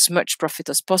extracting as much profit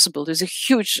as possible, there's a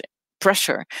huge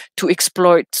pressure to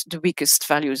exploit the weakest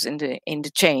values in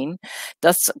the chain.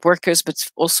 That's workers, but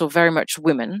also very much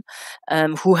women,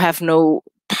 who have no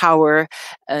power,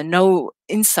 no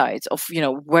insight of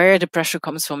where the pressure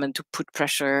comes from, and to put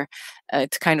pressure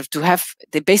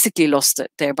they basically lost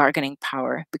their bargaining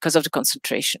power because of the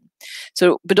concentration.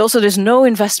 So, but also there's no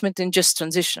investment in just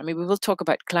transition. I mean, we will talk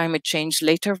about climate change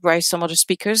later by some other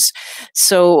speakers.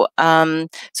 So,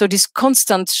 so this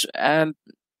constant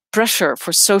pressure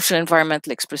for social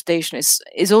environmental exploitation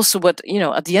is also what,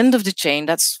 at the end of the chain,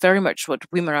 that's very much what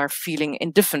women are feeling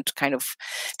in different kind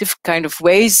of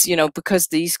ways, because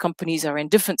these companies are in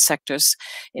different sectors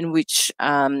in which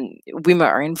women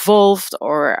are involved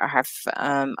or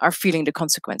are feeling the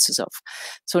consequences of.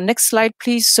 So next slide,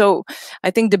 please. So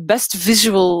I think the best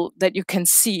visual that you can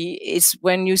see is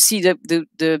when you see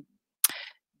the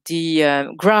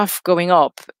graph going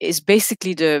up is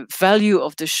basically the value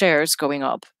of the shares going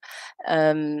up.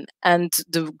 And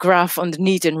the graph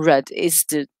underneath in red is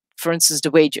for instance, the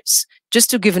wages.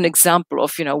 Just to give an example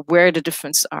of, where the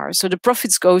difference are. So the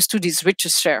profits goes to these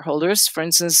richest shareholders. For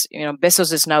instance,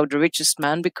 Bezos is now the richest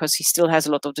man because he still has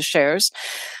a lot of the shares.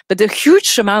 But the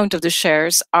huge amount of the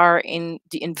shares are in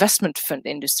the investment fund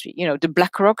industry. The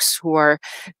BlackRocks, who are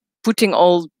putting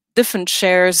all different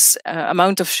shares,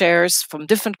 amount of shares from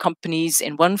different companies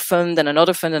in one fund and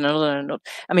another fund and another.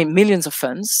 I mean, millions of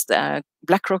funds.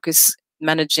 BlackRock is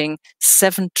managing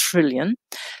 7 trillion,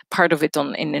 part of it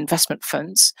in investment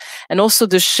funds, and also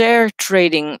the share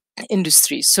trading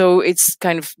industry. So it's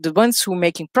kind of the ones who are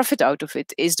making profit out of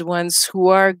it is the ones who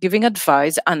are giving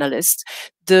advice, analysts,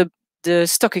 the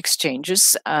stock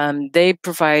exchanges. They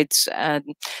provide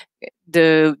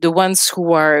the ones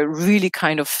who are really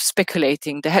kind of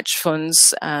speculating, the hedge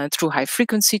funds through high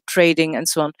frequency trading and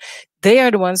so on. They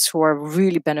are the ones who are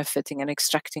really benefiting and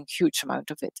extracting huge amount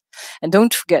of it. And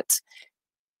don't forget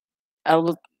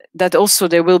that also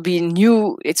there will be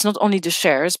it's not only the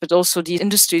shares, but also the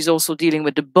industry is also dealing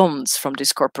with the bonds from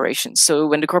these corporations. So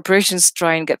when the corporations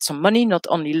try and get some money, not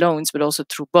only loans, but also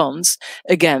through bonds,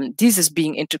 again, this is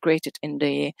being integrated in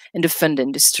the fund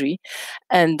industry.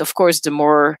 And of course, the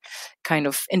more kind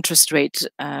of interest rate,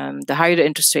 the higher the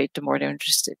interest rate, the more they're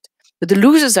interested. But the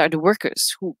losers are the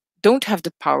workers who don't have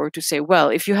the power to say, well,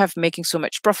 if you have making so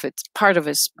much profit, part of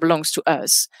it belongs to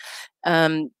us.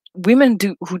 Women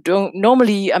who don't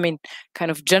normally, kind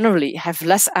of generally have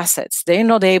less assets, they're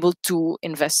not able to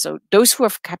invest. So those who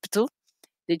have capital,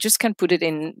 they just can put it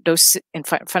in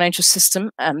financial system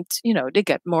and, they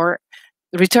get more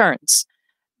returns.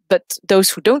 But those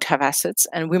who don't have assets,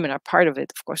 and women are part of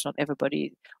it, of course, not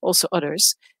everybody, also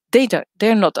others,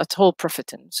 they're not at all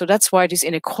profiting. So that's why this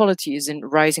inequality is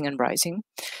rising and rising.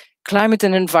 Climate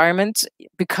and environment,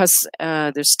 because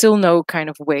there's still no kind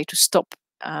of way to stop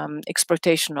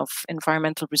exploitation of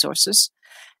environmental resources.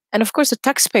 And of course, the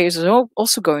taxpayers are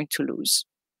also going to lose.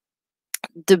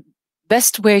 The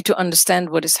best way to understand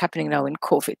what is happening now in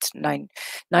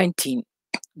COVID-19,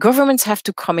 governments have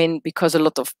to come in because a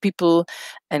lot of people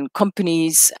and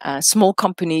companies, small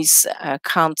companies,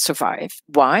 can't survive.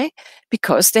 Why?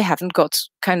 Because they haven't got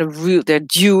kind of their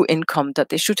due income that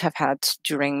they should have had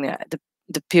during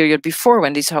the period before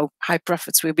when these high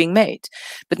profits were being made.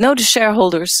 But now the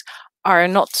shareholders are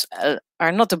not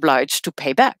obliged to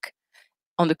pay back.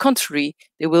 On the contrary,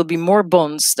 there will be more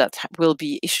bonds that will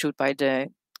be issued by the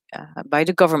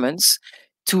governments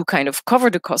to kind of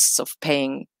cover the costs of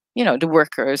paying, the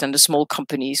workers and the small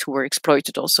companies who were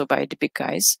exploited also by the big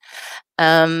guys.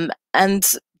 And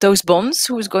those bonds,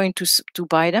 who is going to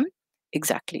buy them?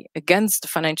 Exactly, against the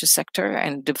financial sector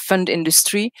and the fund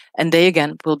industry, and they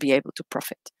again will be able to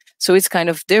profit. So it's kind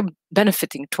of, they're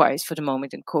benefiting twice for the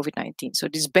moment in COVID-19. So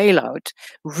this bailout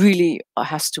really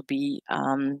has to be,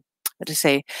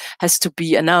 has to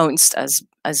be announced as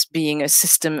being a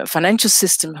system, a financial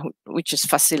system, which is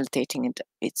facilitating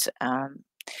it.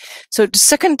 So the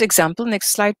second example,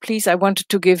 next slide, please. I wanted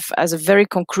to give as a very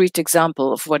concrete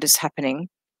example of what is happening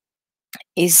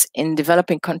is in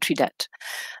developing country debt.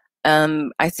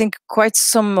 I think quite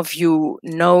some of you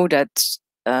know that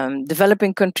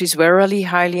developing countries were really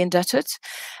highly indebted.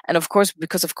 And of course,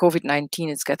 because of COVID-19,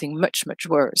 it's getting much, much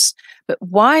worse. But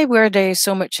why were they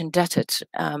so much indebted?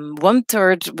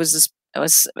 1/3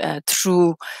 was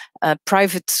through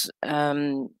private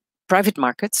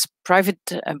markets, private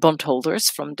bondholders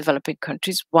from developing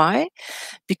countries. Why?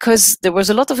 Because there was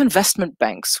a lot of investment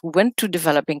banks who went to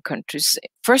developing countries,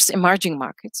 first emerging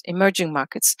markets,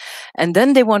 and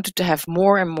then they wanted to have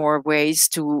more and more ways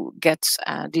to get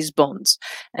these bonds,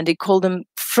 and they call them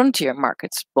frontier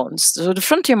markets bonds. So the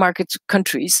frontier market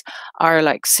countries are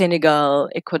like Senegal,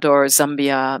 Ecuador,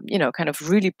 Zambia, kind of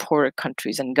really poor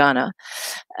countries, and Ghana,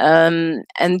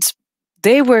 and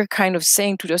they were kind of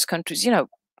saying to those countries,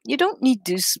 you don't need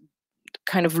this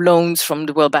kind of loans from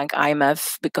the World Bank,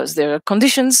 IMF, because there are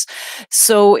conditions.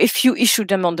 So if you issue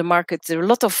them on the market, there are a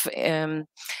lot of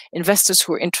investors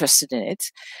who are interested in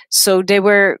it. So they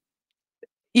were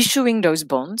issuing those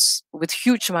bonds with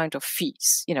huge amount of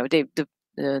fees.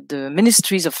 The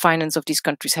ministries of finance of these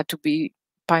countries had to be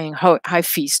paying high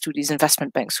fees to these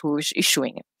investment banks who were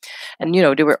issuing it. And,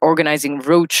 they were organizing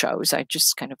roadshows. I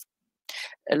just kind of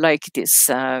like this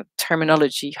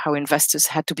terminology, how investors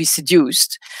had to be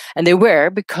seduced. And they were,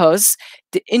 because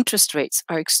the interest rates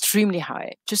are extremely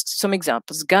high. Just some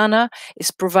examples. Ghana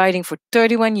is providing for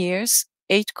 31 years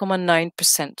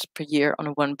 8.9% per year on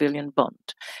a 1 billion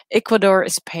bond. Ecuador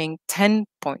is paying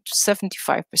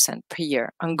 10.75% per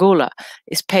year. Angola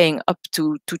is paying up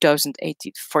to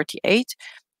 2048,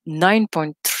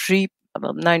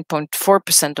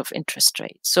 9.4% of interest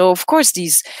rate. So of course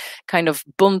these kind of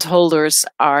bondholders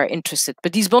are interested,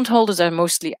 but these bondholders are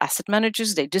mostly asset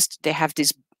managers. They have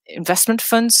these investment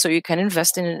funds, so you can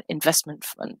invest in an investment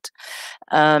fund.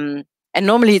 And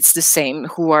normally it's the same,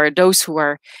 those who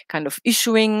are kind of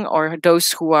issuing, or those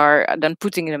who are then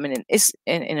putting them in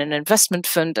an investment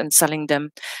fund and selling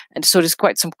them. And so there's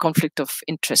quite some conflict of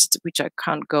interest, which I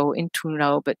can't go into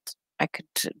now, but I could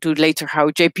do later,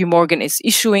 how JP Morgan is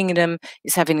issuing them,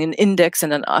 is having an index,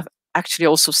 and then actually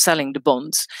also selling the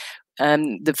bonds,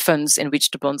 the funds in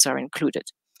which the bonds are included.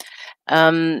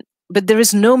 But there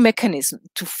is no mechanism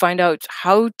to find out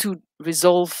how to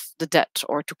resolve the debt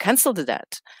or to cancel the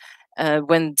debt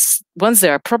once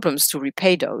there are problems to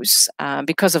repay those,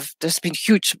 because there's been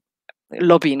huge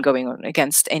lobbying going on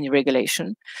against any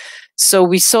regulation. So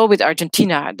we saw with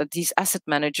Argentina that these asset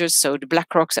managers, so the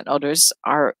BlackRocks and others,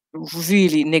 are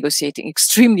really negotiating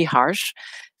extremely harsh,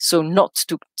 so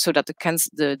that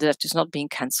the debt is not being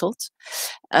cancelled.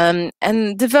 And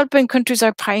developing countries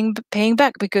are paying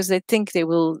back because they think they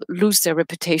will lose their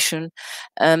reputation.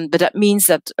 But that means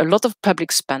that a lot of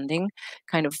public spending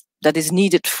that is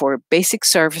needed for basic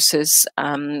services,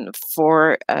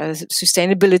 for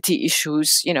sustainability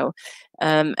issues,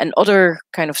 and other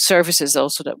kind of services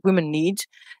also that women need,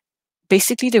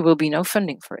 basically there will be no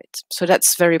funding for it. So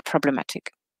that's very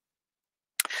problematic.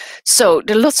 So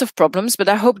there are lots of problems, but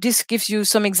I hope this gives you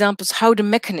some examples how the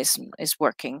mechanism is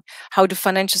working, how the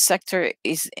financial sector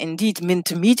is indeed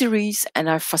intermediaries and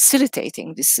are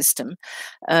facilitating this system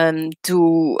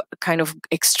to kind of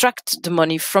extract the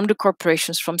money from the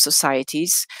corporations, from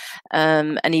societies,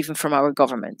 and even from our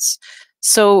governments.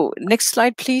 So next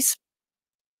slide, please.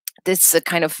 This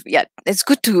it's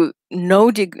good to know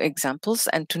the examples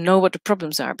and to know what the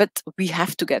problems are, but we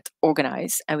have to get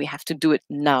organized and we have to do it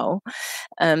now.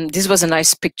 This was a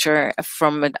nice picture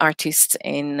from an artist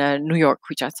in New York,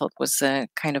 which I thought was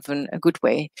kind of a good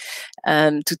way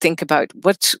to think about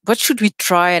what should we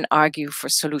try and argue for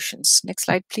solutions. Next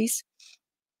slide, please.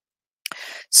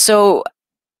 So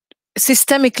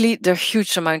systemically, there are a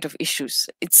huge amount of issues.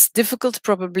 It's difficult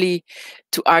probably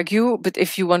to argue, but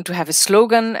if you want to have a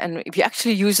slogan, and if you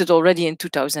actually use it already in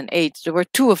 2008, there were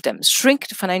two of them: shrink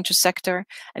the financial sector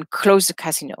and close the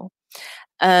casino.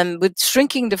 With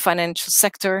shrinking the financial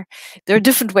sector, there are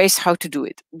different ways how to do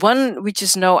it. One, which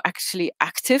is now actually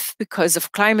active because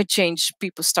of climate change,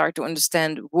 people start to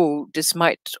understand, whoa, this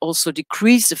might also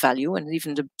decrease the value, and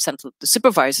even the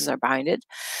supervisors are behind it.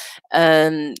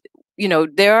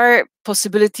 There are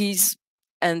possibilities,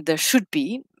 and there should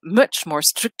be much more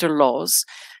stricter laws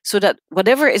so that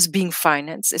whatever is being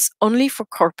financed is only for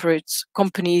corporate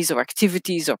companies or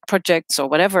activities or projects or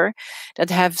whatever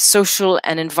that have social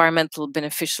and environmental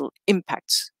beneficial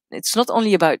impacts. It's not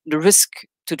only about the risk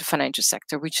to the financial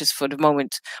sector, which is for the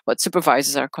moment what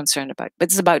supervisors are concerned about, but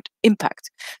it's about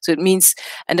impact. So it means,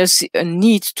 and there's a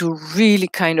need to really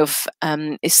kind of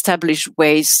establish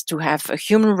ways to have a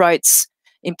human rights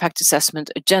impact assessment,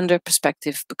 a gender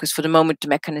perspective, because for the moment the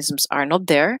mechanisms are not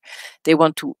there. They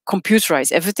want to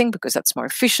computerize everything because that's more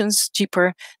efficient,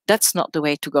 cheaper. That's not the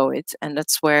way to go it. And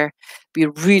that's where we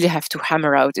really have to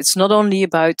hammer out. It's not only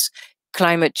about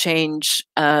climate change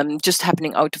just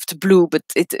happening out of the blue, but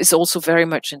it is also very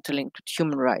much interlinked with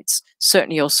human rights,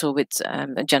 certainly also with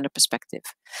a gender perspective.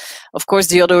 Of course,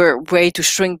 the other way to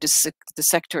shrink the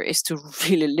sector is to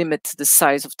really limit the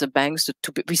size of the banks.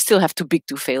 We still have too big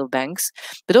to fail banks,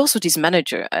 but also these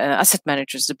asset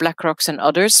managers, the BlackRocks and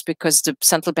others, because the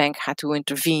central bank had to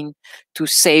intervene to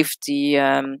save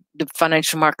the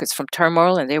financial markets from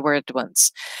turmoil, and they were the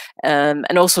ones.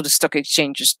 And also the stock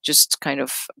exchanges just kind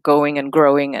of going and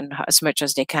growing and as much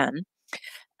as they can.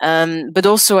 But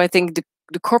also I think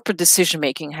the corporate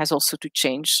decision-making has also to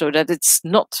change so that it's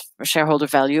not for shareholder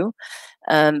value,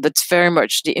 but very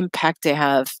much the impact they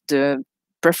have, the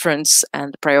preference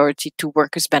and the priority to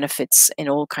workers' benefits in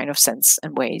all kind of sense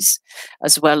and ways,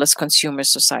 as well as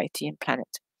consumers, society, and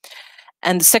planet.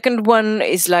 And the second one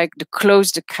is like the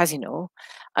close the casino.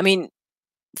 I mean,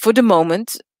 for the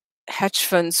moment, hedge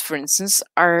funds, for instance,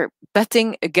 are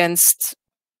betting against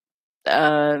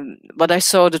what I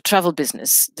saw, the travel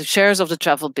business, the shares of the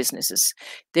travel businesses,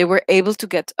 they were able to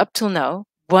get up till now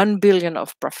 1 billion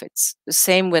of profits. The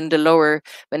same when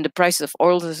the prices of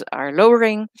oil are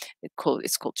lowering,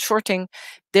 it's called shorting,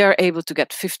 they are able to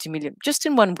get 50 million just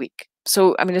in 1 week.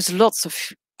 So, I mean, there's lots of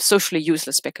socially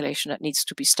useless speculation that needs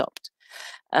to be stopped.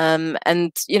 And,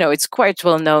 it's quite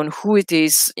well known who it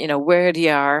is, where they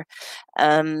are.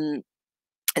 And,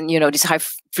 this high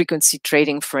frequency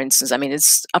trading, for instance, I mean,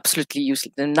 it's absolutely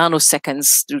useless. The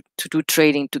nanoseconds to do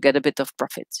trading to get a bit of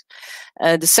profit.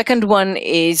 The second one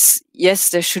is, yes,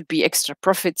 there should be extra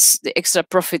profits. The extra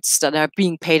profits that are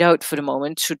being paid out for the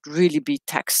moment should really be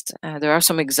taxed. There are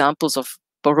some examples of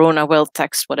Corona wealth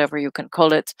tax, whatever you can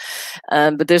call it.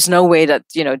 But there's no way that,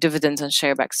 dividends and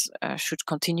sharebacks should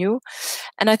continue.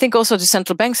 And I think also the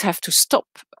central banks have to stop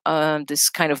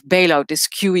this kind of bailout, this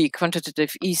QE,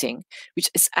 quantitative easing, which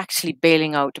is actually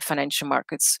bailing out the financial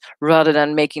markets rather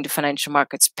than making the financial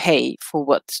markets pay for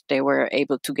what they were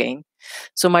able to gain.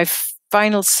 So my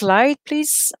final slide,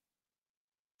 please,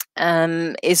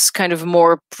 is kind of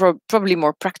probably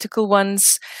more practical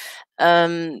ones.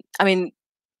 I mean,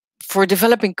 for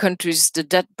developing countries, the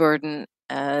debt burden,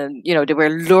 they were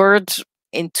lured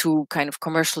into kind of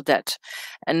commercial debt,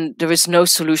 and there is no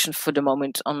solution for the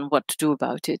moment on what to do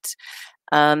about it.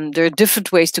 There are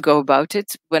different ways to go about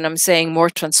it. When I'm saying more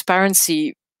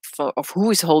transparency of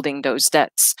who is holding those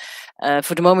debts,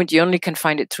 for the moment you only can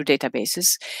find it through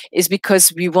databases, is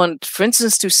because we want, for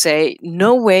instance, to say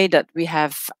no way that we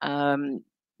have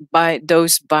by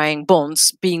those buying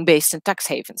bonds being based in tax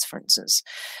havens, for instance.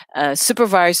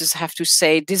 Supervisors have to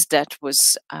say this debt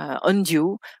was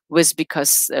undue, was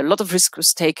because a lot of risk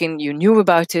was taken, you knew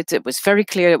about it, it was very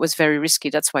clear, it was very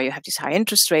risky, that's why you have these high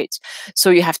interest rates,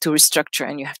 so you have to restructure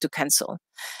and you have to cancel,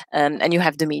 and you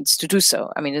have the means to do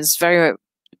so. I mean,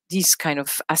 these kind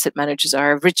of asset managers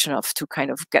are rich enough to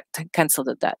kind of cancel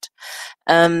the debt.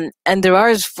 And there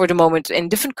are, for the moment, in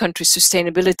different countries,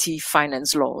 sustainability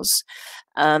finance laws.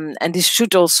 And this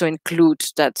should also include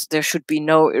that there should be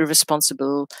no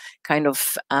irresponsible kind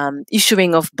of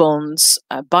issuing of bonds,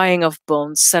 buying of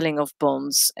bonds, selling of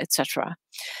bonds, etc.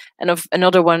 And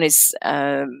another one is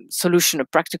a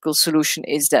practical solution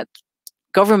is that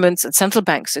governments and central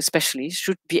banks especially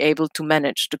should be able to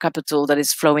manage the capital that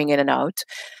is flowing in and out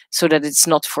so that it's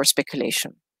not for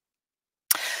speculation.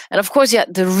 And of course, yeah,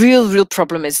 the real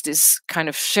problem is this kind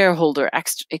of shareholder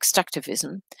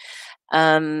extractivism.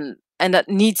 And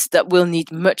that will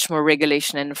need much more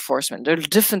regulation and enforcement. There are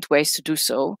different ways to do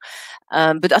so.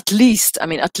 But at least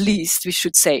we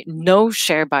should say no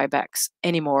share buybacks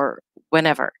anymore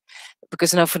whenever.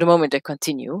 Because now for the moment they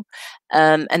continue.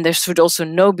 And there should also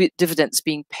no dividends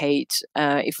being paid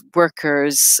if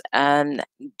workers and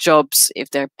jobs, if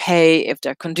their pay, if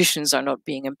their conditions are not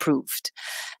being improved.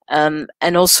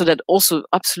 And also that also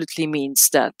absolutely means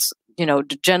that,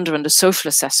 the gender and the social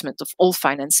assessment of all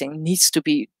financing needs to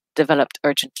be developed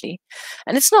urgently.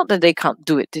 And it's not that they can't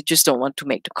do it, they just don't want to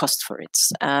make the cost for it.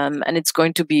 And it's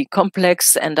going to be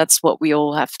complex, and that's what we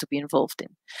all have to be involved in.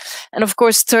 And of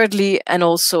course, thirdly, and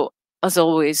also, as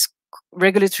always,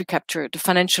 regulatory capture. The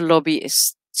financial lobby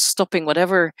is stopping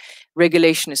whatever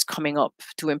regulation is coming up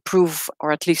to improve,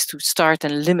 or at least to start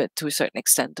and limit to a certain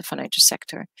extent the financial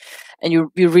sector. And you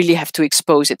really have to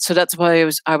expose it. So that's why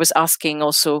I was asking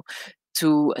also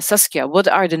to Saskia, what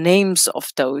are the names of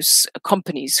those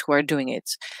companies who are doing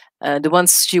it? The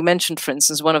ones you mentioned, for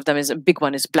instance, one of them is a big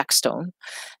one is Blackstone.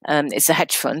 It's a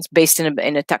hedge fund based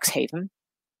in a tax haven.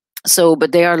 So,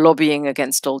 but they are lobbying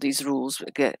against all these rules.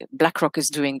 BlackRock is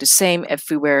doing the same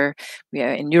everywhere. We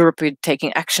are in Europe, we're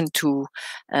taking action to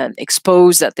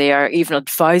expose that. They are even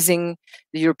advising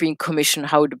the European Commission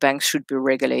how the banks should be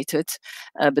regulated.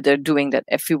 But they're doing that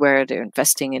everywhere. They're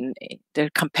investing in their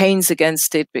campaigns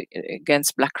against it,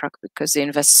 against BlackRock, because they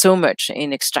invest so much in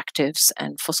extractives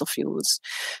and fossil fuels.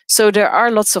 So there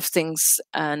are lots of things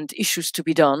and issues to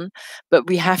be done, but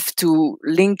we have to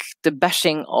link the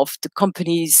bashing of the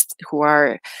companies who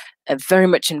are very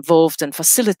much involved and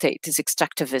facilitate this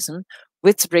extractivism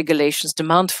with regulations,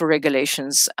 demand for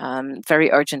regulations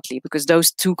very urgently, because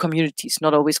those two communities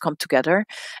not always come together.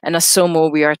 And as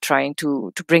SOMO, we are trying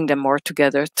to bring them more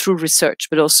together through research,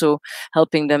 but also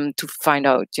helping them to find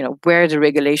out, where the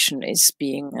regulation is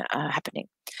being happening.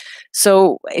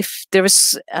 So if there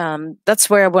is, that's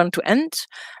where I want to end.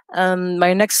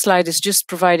 My next slide is just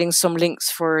providing some links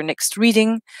for next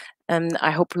reading. And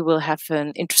I hope we will have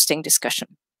an interesting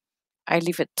discussion. I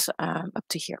leave it up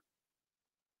to here.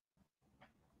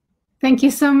 Thank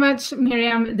you so much,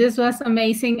 Miriam. This was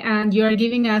amazing, and you are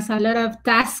giving us a lot of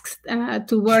tasks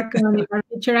to work on in our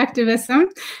future activism.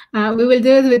 We will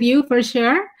do it with you for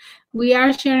sure. We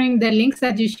are sharing the links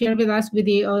that you share with us with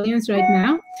the audience right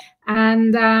now.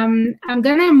 And I'm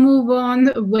going to move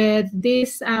on with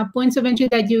these points of entry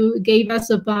that you gave us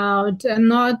about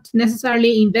not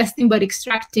necessarily investing, but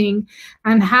extracting,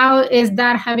 and how is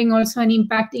that having also an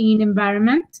impact in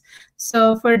environment.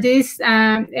 So for this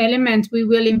element, we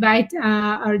will invite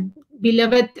our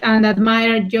beloved and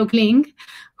admired Jo Kling,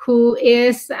 who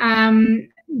is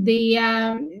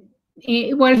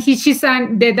she's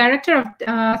the director of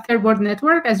Third World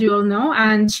Network, as you all know,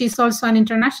 and she's also an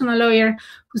international lawyer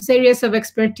whose areas of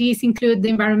expertise include the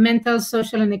environmental,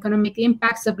 social, and economic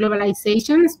impacts of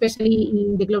globalization, especially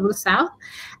in the Global South.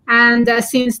 And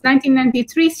since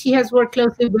 1993, she has worked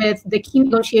closely with the key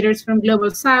negotiators from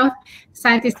Global South,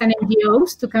 scientists and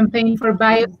NGOs to campaign for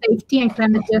biosafety and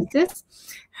climate justice.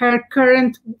 Her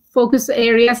current focus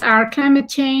areas are climate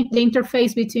change, the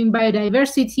interface between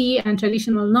biodiversity and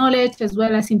traditional knowledge, as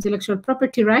well as intellectual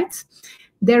property rights,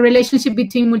 the relationship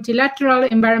between multilateral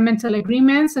environmental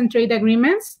agreements and trade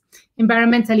agreements,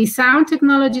 environmentally sound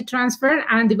technology transfer,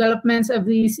 and developments of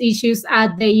these issues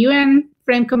at the UN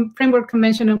Framework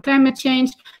Convention on Climate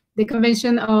Change, the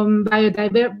Convention on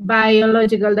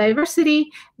Biological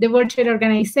Diversity, the World Trade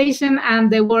Organization,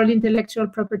 and the World Intellectual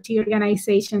Property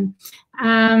Organization.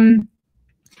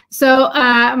 So,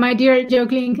 my dear Jo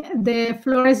Kling, the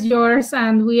floor is yours,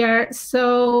 and we are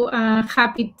so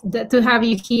happy to have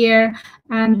you here,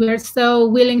 and we are so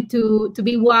willing to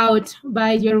be wowed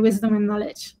by your wisdom and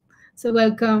knowledge. So,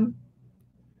 welcome.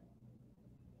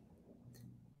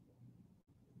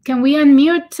 Can we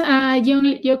unmute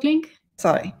Jo Kling?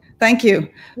 Sorry. Thank you.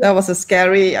 That was a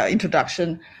scary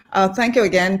introduction. Thank you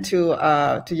again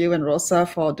to you and Rosa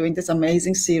for doing this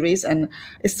amazing series. And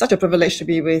it's such a privilege to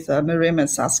be with Miriam and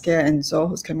Saskia and Zoe,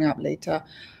 who's coming up later.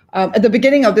 At the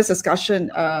beginning of this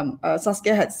discussion,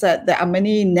 Saskia had said there are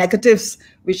many negatives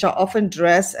which are often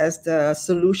dressed as the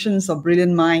solutions of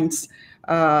brilliant minds.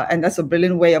 And that's a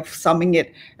brilliant way of summing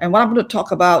it. And what I'm going to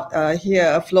talk about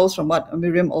here flows from what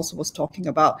Miriam also was talking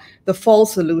about, the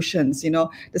false solutions, you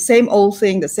know, the same old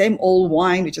thing, the same old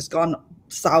wine, which has gone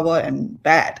sour and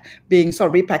bad, being sort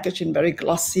of repackaged in very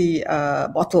glossy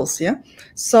bottles, yeah?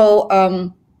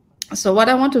 So what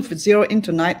I want to zero in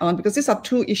tonight on, because these are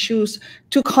two issues,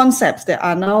 two concepts that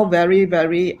are now very,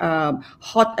 very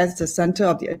hot at the center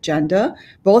of the agenda,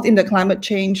 both in the climate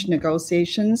change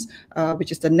negotiations,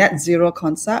 which is the net zero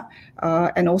concept,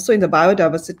 and also in the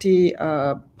biodiversity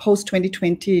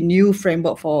post-2020 new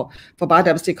framework for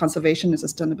biodiversity conservation and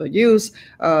sustainable use,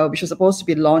 which was supposed to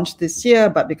be launched this year,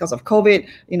 but because of COVID,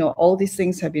 you know, all these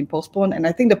things have been postponed. And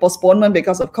I think the postponement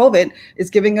because of COVID is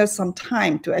giving us some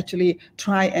time to actually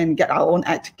try and get our own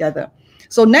act together.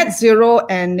 So net zero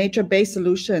and nature-based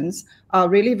solutions are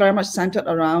really very much centered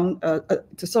around the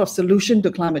sort of solution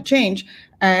to climate change.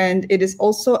 And it is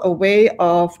also a way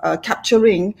of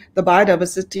capturing the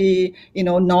biodiversity, you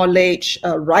know, knowledge,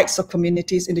 rights of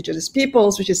communities, indigenous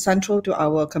peoples, which is central to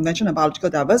our Convention on Biological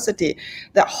Diversity.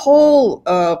 That whole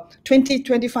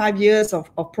 25 years of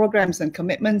programs and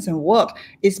commitments and work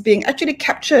is being actually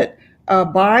captured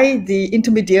by the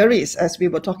intermediaries, as we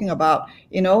were talking about,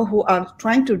 you know, who are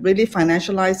trying to really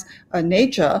financialize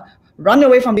nature, run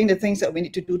away from doing the things that we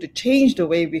need to do to change the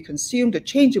way we consume, to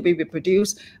change the way we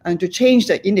produce, and to change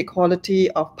the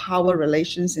inequality of power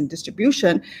relations and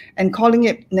distribution, and calling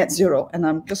it net zero. And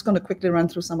I'm just going to quickly run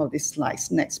through some of these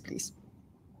slides. Next, please.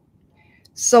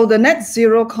 So the net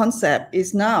zero concept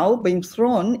is now being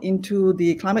thrown into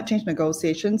the climate change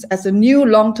negotiations as a new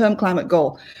long-term climate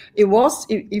goal. It was,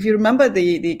 if you remember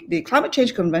the Climate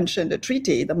Change Convention, the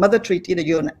treaty, the mother treaty, the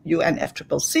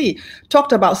UNFCCC,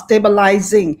 talked about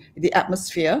stabilizing the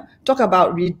atmosphere, talked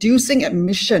about reducing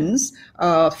emissions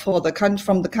from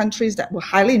the countries that were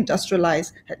highly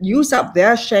industrialized, had used up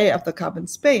their share of the carbon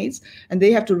space, and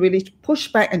they have to really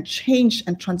push back and change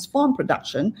and transform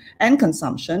production and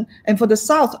consumption. And for the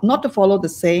South, not to follow the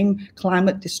same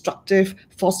climate destructive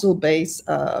fossil-based,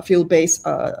 fuel-based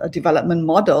development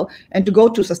model, and to go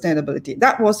to sustainability.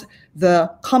 That was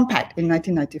the compact in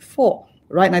 1994,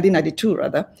 right? 1992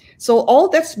 rather. So all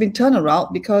that's been turned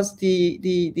around because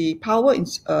the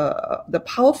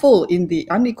powerful in the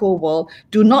unequal world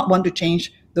do not want to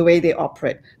change the way they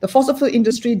operate. The fossil fuel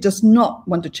industry does not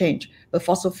want to change, the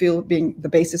fossil fuel being the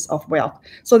basis of wealth.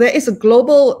 So there is a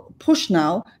global push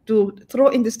now to throw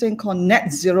in this thing called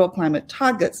net zero climate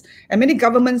targets. And many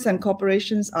governments and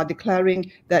corporations are declaring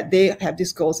that they have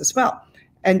these goals as well.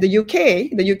 And the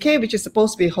UK, which is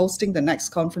supposed to be hosting the next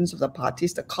conference of the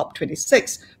parties, the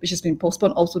COP26, which has been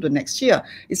postponed also to next year,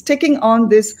 is taking on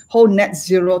this whole net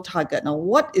zero target. Now,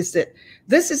 what is it?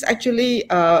 This is actually,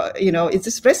 it's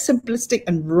this very simplistic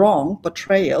and wrong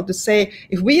portrayal to say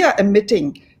if we are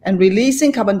emitting and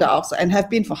releasing carbon dioxide and have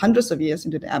been for hundreds of years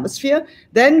into the atmosphere,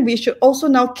 then we should also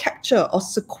now capture or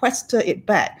sequester it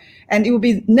back. And it will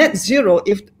be net zero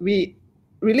if we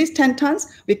release 10 tons,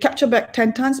 we capture back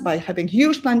 10 tons by having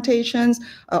huge plantations,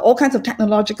 all kinds of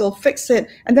technological fix it,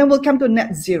 and then we'll come to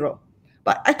net zero.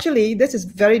 But actually, this is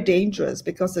very dangerous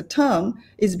because the term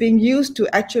is being used to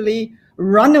actually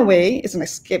run away, it's an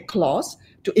escape clause,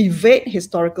 to evade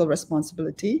historical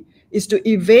responsibility, is to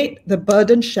evade the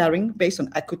burden sharing based on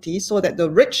equity so that the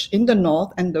rich in the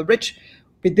north and the rich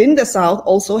within the south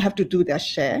also have to do their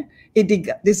share. It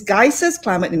disguises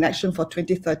climate inaction for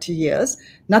 20, 30 years.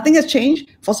 Nothing has changed.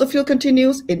 Fossil fuel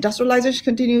continues, industrialization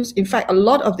continues. In fact, a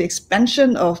lot of the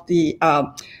expansion of the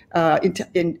AI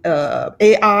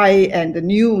and the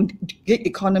new gig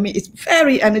economy is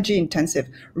very energy intensive.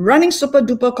 Running super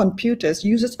duper computers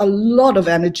uses a lot of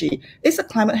energy. It's a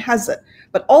climate hazard.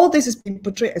 But all this is being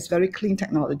portrayed as very clean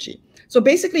technology. So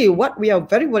basically, what we are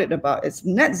very worried about is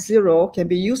net zero can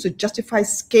be used to justify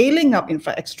scaling up, in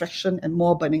fact, extraction and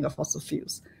more burning of fossil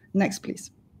fuels. Next,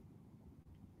 please.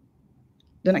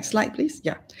 The next slide, please.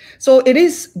 Yeah. So it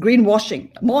is greenwashing.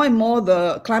 More and more,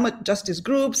 the climate justice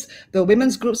groups, the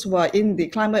women's groups who are in the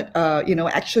climate,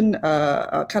 action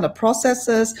kind of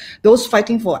processes, those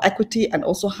fighting for equity and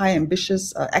also high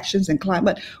ambitious actions in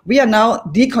climate, we are now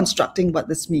deconstructing what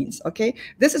this means. Okay,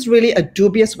 this is really a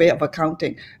dubious way of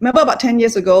accounting. Remember, about 10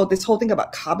 years ago, this whole thing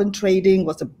about carbon trading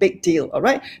was a big deal. All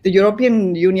right, the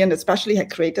European Union especially had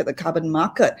created the carbon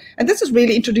market, and this is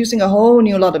really introducing a whole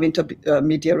new lot of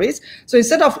intermediaries. So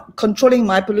instead of controlling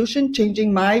my pollution,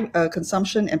 changing my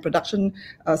consumption and production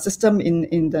system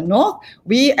in the north,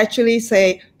 we actually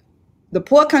say, the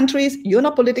poor countries, you're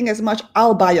not polluting as much,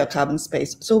 I'll buy your carbon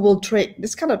space. So we'll trade.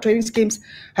 This kind of trading schemes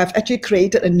have actually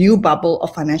created a new bubble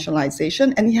of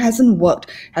financialization, and it hasn't worked.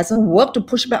 It hasn't worked to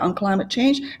push back on climate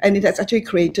change, and it has actually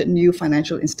created new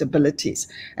financial instabilities.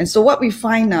 And so what we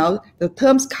find now, the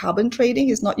terms carbon trading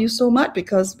is not used so much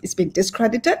because it's been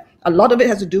discredited. A lot of it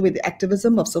has to do with the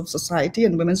activism of civil society,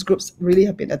 and women's groups really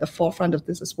have been at the forefront of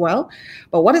this as well.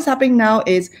 But what is happening now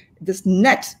is this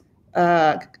net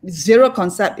zero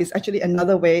concept is actually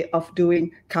another way of doing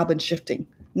carbon shifting.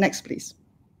 Next, please.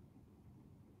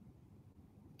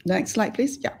 Next slide,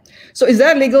 please. Yeah. So is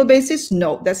there a legal basis?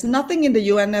 No, there's nothing in the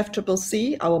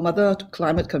UNFCCC, our mother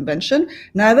climate convention.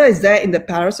 Neither is there in the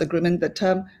Paris Agreement the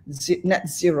term net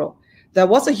zero. There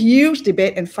was a huge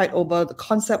debate and fight over the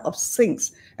concept of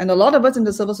sinks. And a lot of us in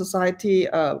the civil society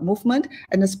movement,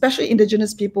 and especially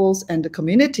indigenous peoples and the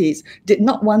communities, did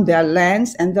not want their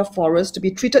lands and their forests to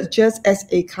be treated just as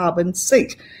a carbon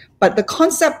sink. But the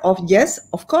concept of, yes,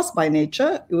 of course, by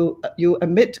nature, you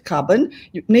emit carbon.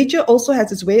 Nature also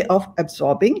has its way of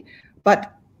absorbing.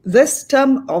 But this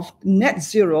term of net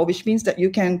zero, which means that you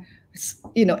can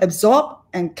absorb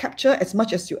and capture as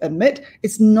much as you emit,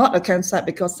 it's not a concept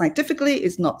because scientifically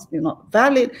it's not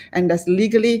valid, and there's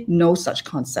legally no such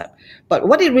concept. But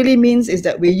what it really means is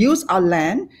that we use our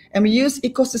land and we use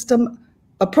ecosystem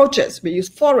approaches. We use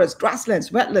forests, grasslands,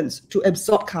 wetlands to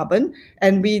absorb carbon,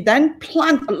 and we then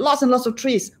plant lots and lots of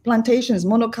trees, plantations,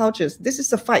 monocultures. This is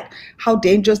the fight, how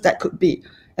dangerous that could be.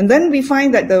 And then we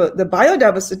find that the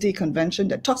Biodiversity Convention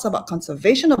that talks about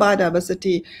conservation of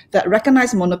biodiversity, that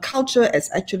recognize monoculture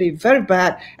as actually very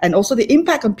bad, and also the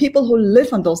impact on people who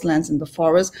live on those lands in the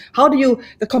forest. How do you,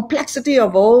 the complexity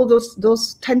of all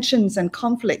those tensions and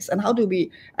conflicts, and how do we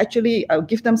actually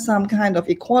give them some kind of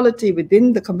equality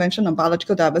within the Convention on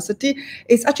Biological Diversity,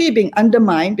 is actually being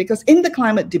undermined because in the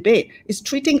climate debate, it's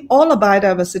treating all of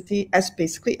biodiversity as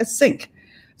basically a sink.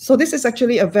 So this is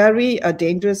actually a very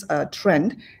dangerous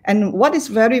trend. And what is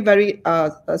very, very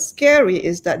scary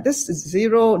is that this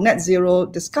net zero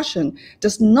discussion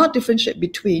does not differentiate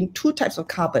between two types of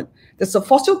carbon. There's a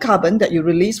fossil carbon that you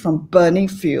release from burning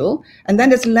fuel, and then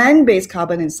there's land-based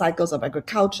carbon in cycles of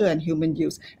agriculture and human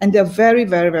use. And they're very,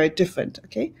 very, very different.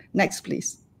 Okay, next,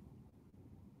 please.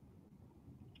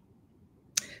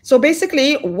 So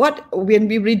basically, when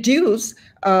we reduce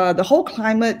the whole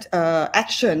climate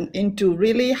action into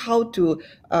really how to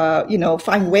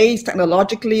find ways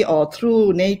technologically or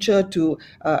through nature to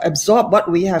absorb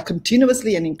what we have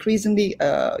continuously and increasingly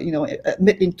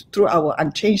emit through our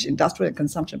unchanged industrial and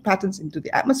consumption patterns into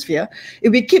the atmosphere.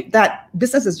 If we keep that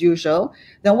business as usual,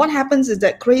 then what happens is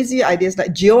that crazy ideas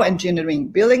like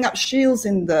geoengineering, building up shields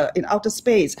in outer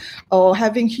space, or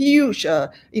having huge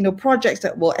projects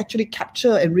that will actually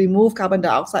capture and remove carbon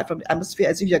dioxide from the atmosphere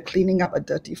as if you're cleaning up a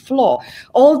dirty floor.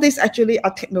 All these actually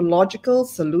are technological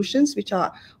solutions which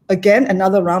are, again,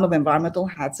 another round of environmental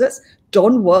hazards,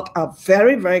 don't work, are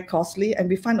very, very costly, and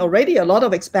we find already a lot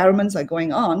of experiments are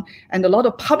going on, and a lot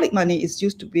of public money is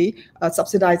used to be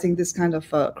subsidizing this kind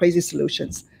of crazy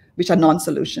solutions, which are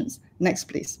non-solutions. Next,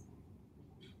 please.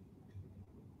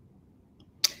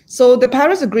 So the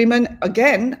Paris Agreement,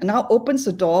 again, now opens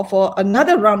the door for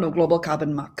another round of global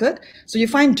carbon market. So you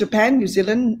find Japan, New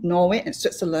Zealand, Norway, and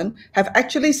Switzerland have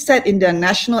actually set in their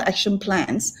national action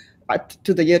plans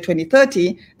to the year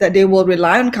 2030 that they will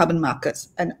rely on carbon markets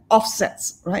and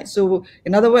offsets, right? So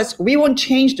in other words, we won't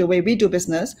change the way we do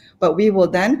business, but we will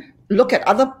then look at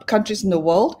other countries in the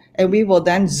world, and we will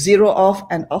then zero off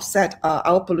and offset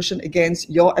our pollution against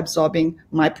your absorbing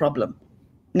my problem.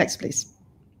 Next, please.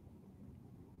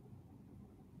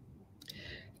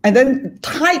 And then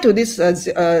tied to this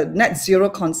net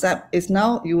zero concept is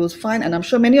now, you will find, and I'm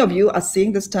sure many of you are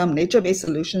seeing this term, nature-based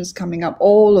solutions, coming up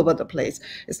all over the place.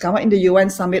 It's come up in the UN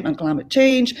Summit on Climate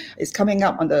Change. It's coming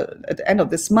up at the end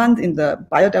of this month in the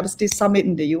Biodiversity Summit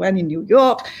in the UN in New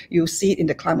York. You see it in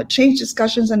the climate change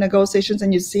discussions and negotiations,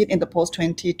 and you see it in the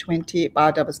post-2020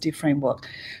 biodiversity framework.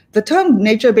 The term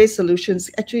nature-based solutions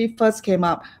actually first came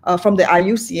up from the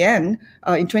IUCN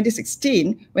in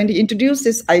 2016, when they introduced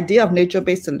this idea of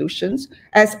nature-based solutions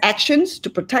as actions to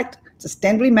protect,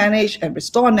 sustainably manage, and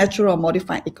restore natural or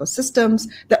modified ecosystems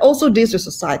that also deals with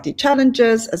society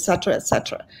challenges, etc.,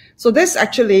 etc. So this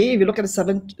actually, if you look at the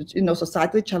 7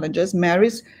 societal challenges,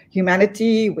 marries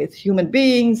humanity with human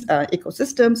beings,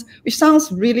 ecosystems, which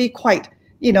sounds really quite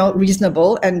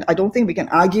reasonable, and I don't think we can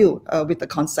argue with the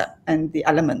concept and the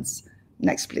elements.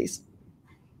 Next, please.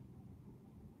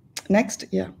 Next,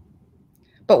 yeah.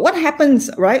 But what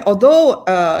happens, right? Although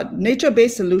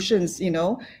nature-based solutions,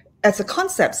 as a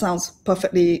concept sounds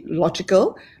perfectly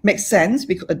logical, makes sense,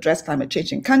 we could address climate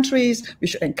change in countries, we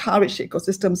should encourage the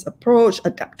ecosystems approach,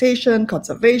 adaptation,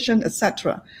 conservation,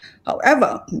 etc.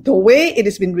 However, the way it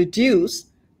has been reduced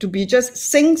to be just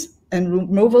sinks and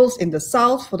removals in the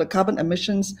south for the carbon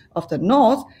emissions of the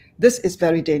north, this is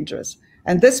very dangerous.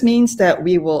 And this means that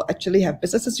we will actually have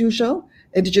business as usual.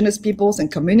 Indigenous peoples and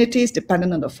communities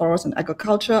dependent on the forest and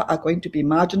agriculture are going to be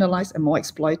marginalized and more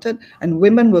exploited, and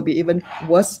women will be even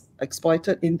worse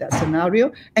exploited in that scenario,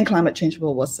 and climate change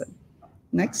will worsen.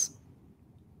 Next.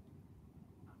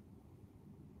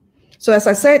 So as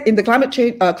I said, in the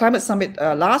climate summit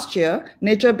last year,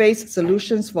 nature-based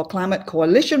solutions for climate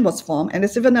coalition was formed, and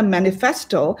it's even a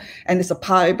manifesto, and it's a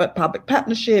private-public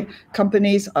partnership.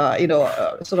 Companies,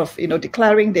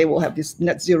 declaring they will have these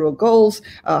net zero goals.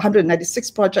 196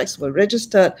 projects were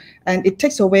registered, and it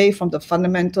takes away from the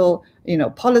fundamental,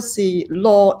 policy,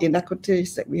 law,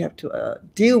 inequities that we have to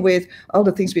deal with, all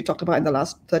the things we talked about in the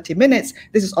last 30 minutes.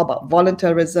 This is all about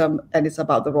voluntarism, and it's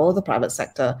about the role of the private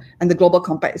sector. And the Global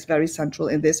Compact is very central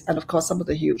in this. And of course, some of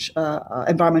the huge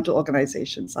environmental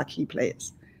organizations are key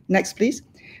players. Next, please.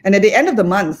 And at the end of the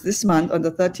month, this month, on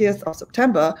the 30th of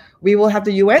September, we will have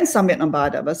the UN Summit on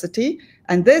Biodiversity.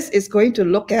 And this is going to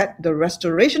look at the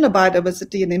restoration of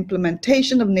biodiversity and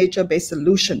implementation of nature-based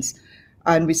solutions.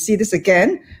 And we see this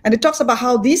again, and it talks about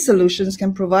how these solutions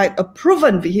can provide a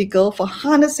proven vehicle for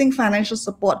harnessing financial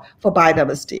support for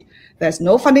biodiversity. There's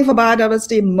no funding for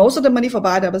biodiversity. Most of the money for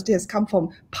biodiversity has come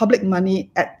from public money,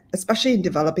 especially in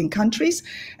developing countries.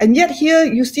 And yet here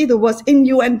you see the words in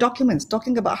UN documents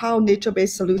talking about how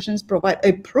nature-based solutions provide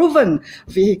a proven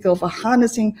vehicle for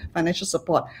harnessing financial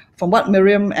support. From what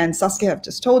Miriam and Saskia have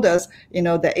just told us,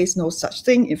 there is no such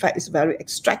thing. In fact, it's very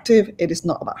extractive. It is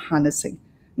not about harnessing.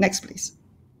 Next, please.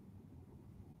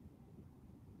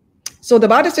 So the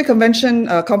Biodiversity Convention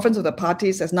Conference of the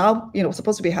Parties is now,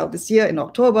 supposed to be held this year in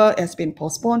October, has been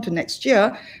postponed to next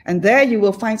year. And there you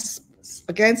will find,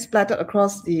 again, splattered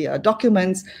across the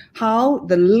documents, how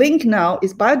the link now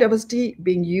is biodiversity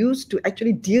being used to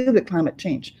actually deal with climate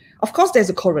change. Of course, there's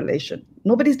a correlation.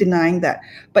 Nobody's denying that.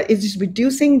 But it is the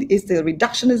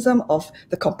reductionism of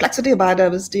the complexity of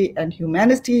biodiversity and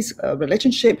humanity's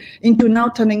relationship into now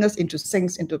turning us into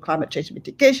sinks into climate change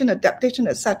mitigation, adaptation,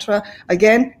 etc.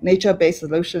 Again, nature-based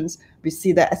solutions, we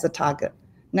see that as a target.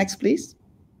 Next, please.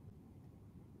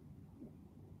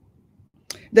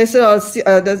 There's the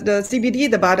CBD,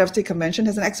 the Biodiversity Convention,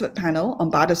 has an expert panel on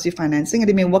biodiversity financing, and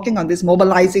they've been working on this,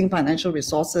 mobilizing financial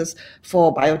resources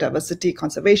for biodiversity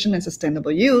conservation and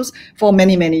sustainable use for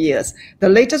many, many years. The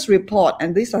latest report,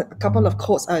 and these are a couple of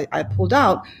quotes I pulled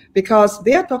out, because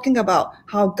they are talking about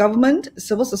how government,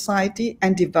 civil society,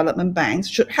 and development banks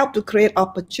should help to create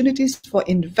opportunities for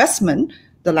investment,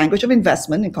 the language of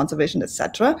investment in conservation,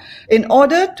 etc., in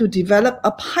order to develop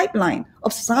a pipeline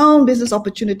of sound business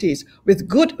opportunities with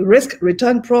good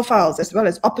risk-return profiles, as well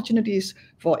as opportunities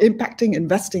for impacting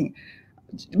investing.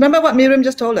 Remember what Miriam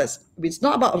just told us. It's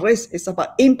not about risk, it's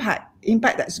about impact.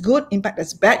 Impact that's good, impact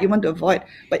that's bad, you want to avoid,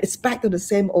 but it's back to the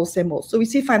same old, same old. So we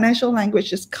see financial language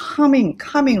just coming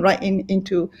right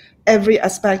into every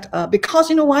aspect, because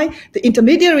you know why? The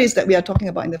intermediaries that we are talking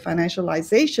about in the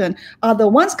financialization are the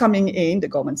ones coming in, the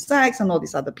Goldman Sachs and all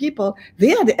these other people.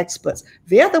 They are the experts.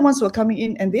 They are the ones who are coming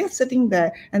in, and they are sitting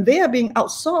there, and they are being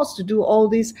outsourced to do all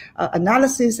these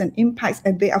analysis and impacts,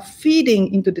 and they are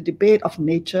feeding into the debate of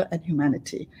nature and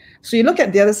humanity. So you look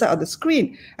at the other side of the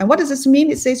screen, and what does this mean?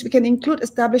 It says we can include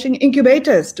establishing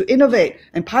incubators to innovate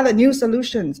and pilot new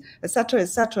solutions, etc.,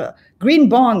 etc. Green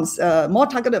bonds, more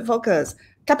targeted focus,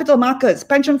 capital markets,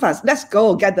 pension funds. Let's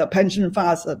go get the pension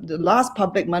funds, the last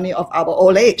public money of our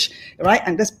old age, right?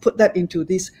 And let's put that into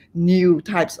these new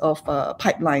types of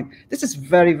pipeline. This is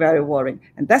very, very worrying.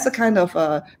 And that's the kind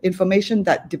of information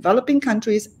that developing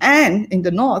countries and in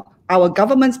the North, our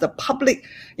governments, the public,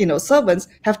 servants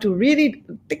have to really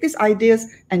take these ideas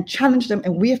and challenge them,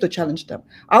 and we have to challenge them.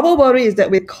 Our worry is that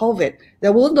with COVID,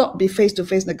 there will not be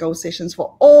face-to-face negotiations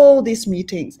for all these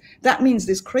meetings. That means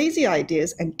these crazy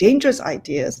ideas and dangerous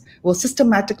ideas will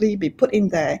systematically be put in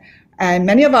there. And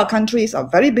many of our countries are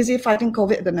very busy fighting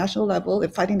COVID at the national level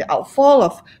and fighting the outfall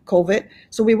of COVID.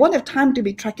 So we won't have time to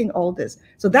be tracking all this.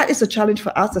 So that is a challenge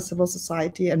for us as civil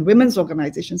society and women's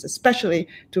organizations, especially,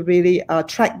 to really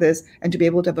track this and to be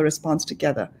able to have a response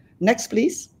together. Next,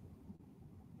 please.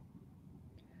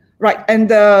 Right, and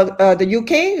the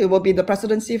UK will be the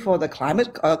presidency for the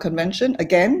climate convention.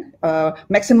 Again,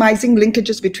 maximizing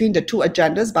linkages between the two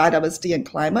agendas, biodiversity and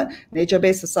climate.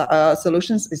 Nature-based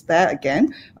solutions is there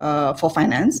again for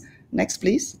finance. Next,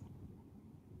 please.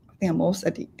 I think I'm almost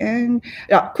at the end.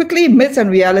 Yeah, quickly, myths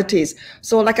and realities.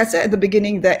 So like I said at the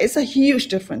beginning, there is a huge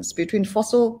difference between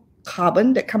fossil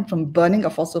carbon that come from burning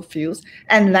of fossil fuels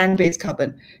and land-based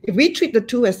carbon. If we treat the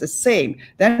two as the same,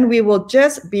 then we will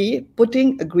just be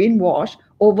putting a greenwash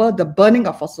over the burning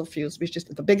of fossil fuels, which is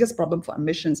the biggest problem for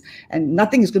emissions, and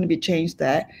nothing is going to be changed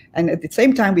there. And at the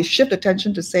same time, we shift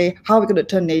attention to say, how are we going to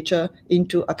turn nature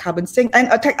into a carbon sink and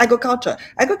attack agriculture?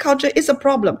 Agriculture is a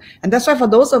problem. And that's why for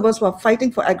those of us who are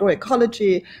fighting for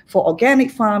agroecology, for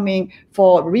organic farming,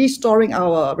 for restoring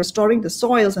the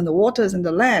soils and the waters and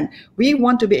the land, we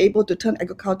want to be able to turn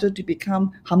agriculture to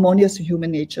become harmonious to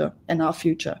human nature and our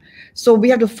future. So we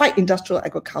have to fight industrial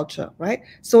agriculture, right?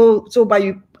 So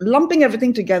by lumping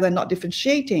everything together and not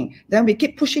differentiating, then we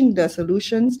keep pushing the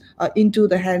solutions into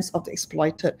the hands of the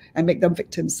exploited and make them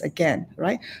victims again,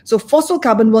 right? So fossil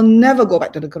carbon will never go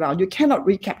back to the ground. You cannot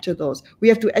recapture those. We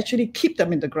have to actually keep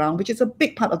them in the ground, which is a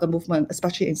big part of the movement,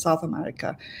 especially in South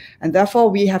America. And therefore,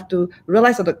 we have to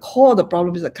realize that the core of the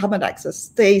problem is that carbon dioxide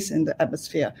stays in the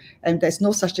atmosphere, and there's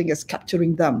no such thing as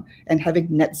capturing them and having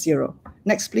net zero.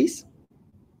 Next, please.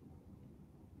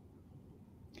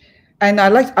 And I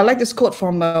like this quote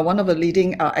from one of the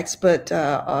leading expert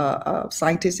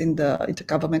scientists in the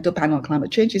Intergovernmental Panel on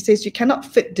Climate Change. He says, you cannot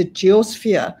fit the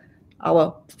geosphere,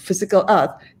 our physical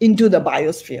Earth, into the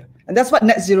biosphere. And that's what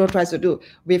net zero tries to do.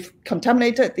 We've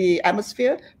contaminated the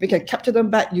atmosphere. We can capture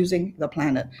them back using the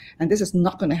planet. And this is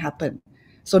not going to happen.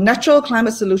 So natural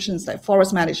climate solutions like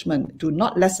forest management do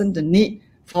not lessen the need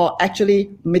for actually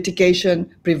mitigation,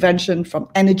 prevention from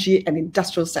energy and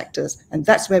industrial sectors. And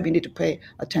that's where we need to pay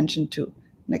attention to.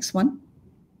 Next one.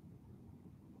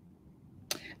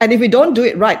 And if we don't do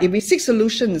it right, if we seek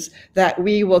solutions that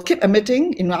we will keep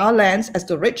emitting in our lands as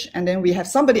the rich, and then we have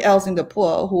somebody else in the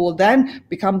poor who will then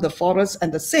become the forest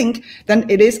and the sink, then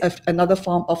it is another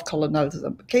form of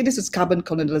colonialism. Okay, this is carbon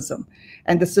colonialism.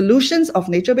 And the solutions of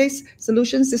nature-based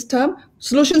solutions, this term,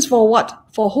 solutions for what?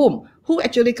 For whom? Who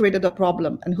actually created the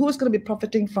problem, and who is going to be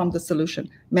profiting from the solution?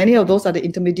 Many of those are the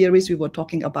intermediaries we were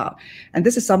talking about. And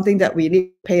this is something that we need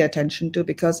to pay attention to,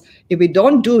 because if we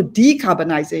don't do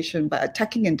decarbonization by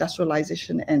attacking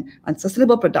industrialization and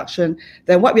unsustainable production,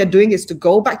 then what we are doing is to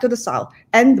go back to the South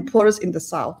and the poorest in the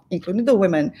South, including the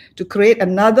women, to create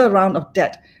another round of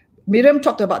debt. Miriam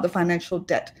talked about the financial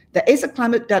debt. There is a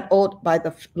climate debt owed by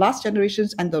the last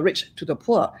generations and the rich to the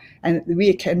poor. And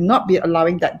we cannot be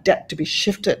allowing that debt to be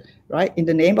shifted, right, in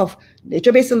the name of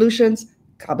nature-based solutions,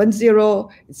 carbon zero,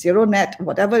 zero net,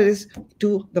 whatever it is,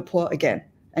 to the poor again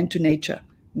and to nature.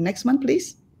 Next one,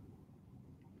 please.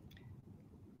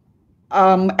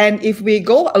 And if we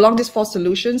go along these 4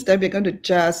 solutions, then we're going to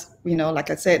just, like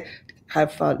I said,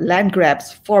 have land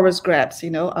grabs, forest grabs,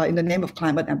 in the name of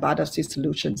climate and biodiversity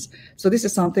solutions. So this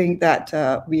is something that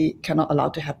we cannot allow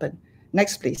to happen.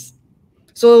 Next, please.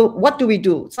 So what do we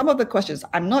do? Some of the questions,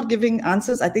 I'm not giving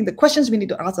answers. I think the questions we need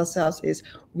to ask ourselves is,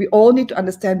 we all need to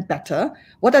understand better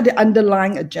what are the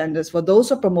underlying agendas for those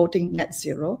who are promoting net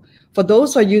zero, for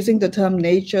those who are using the term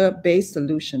nature-based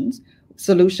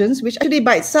solutions, which actually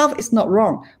by itself is not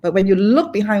wrong. But when you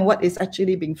look behind what is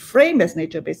actually being framed as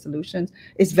nature-based solutions,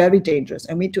 it's very dangerous.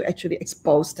 And we need to actually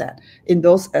expose that in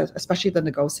those, especially the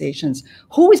negotiations.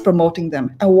 Who is promoting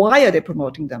them and why are they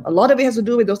promoting them? A lot of it has to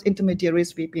do with those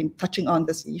intermediaries we've been touching on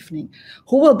this evening.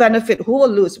 Who will benefit? Who will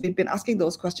lose? We've been asking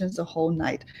those questions the whole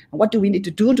night. And what do we need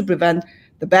to do to prevent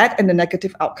the bad and the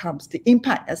negative outcomes, the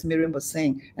impact, as Miriam was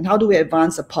saying, and how do we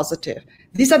advance the positive?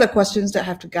 These are the questions that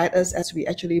have to guide us as we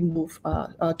actually move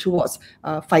towards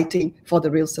fighting for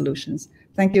the real solutions.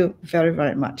 Thank you very,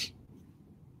 very much.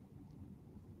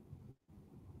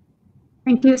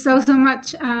 Thank you so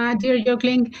much, dear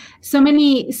Jokling. So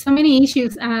many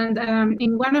issues, and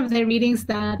in one of the readings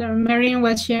that Marian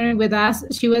was sharing with us,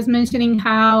 she was mentioning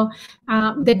how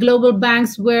the global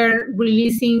banks were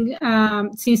releasing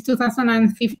since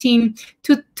 2015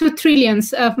 2 trillion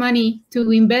of money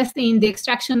to invest in the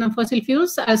extraction of fossil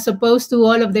fuels, as opposed to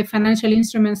all of the financial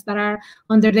instruments that are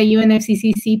under the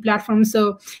UNFCCC platform.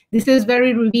 So this is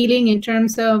very revealing in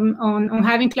terms of on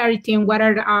having clarity on what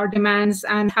are our demands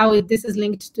and how this is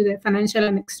linked to the financial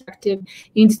and extractive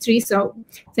industry. So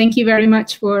thank you very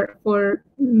much for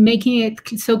making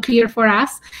it so clear for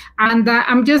us. And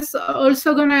I'm just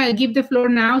also going to give the floor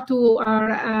now to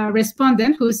our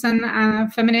respondent, who's a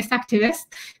feminist activist.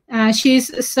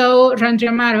 She's So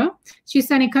Randriamaro.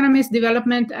 She's an economist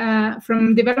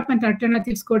from Development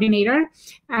Alternatives Coordinator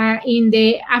in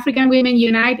the African Women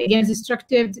Unite Against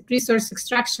Destructive Resource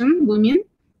Extraction Women.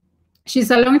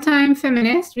 She's a longtime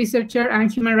feminist researcher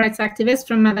and human rights activist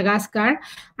from Madagascar,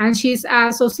 and she's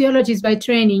a sociologist by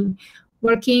training,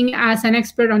 working as an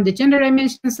expert on the gender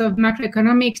dimensions of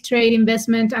macroeconomic, trade,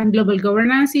 investment, and global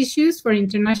governance issues for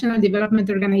International Development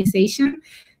Organization,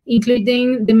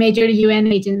 including the major UN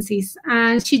agencies.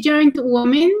 And she joined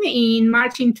Women in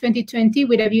March in 2020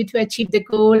 with a view to achieve the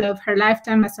goal of her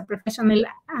lifetime as a professional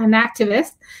and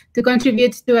activist to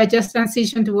contribute to a just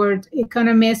transition toward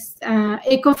eco-feminist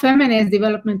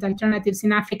development alternatives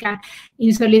in Africa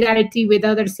in solidarity with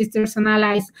other sisters and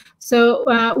allies. So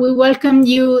we welcome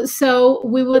you. So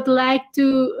we would like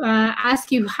to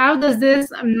ask you, how does this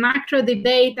macro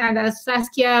debate, and as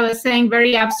Saskia was saying,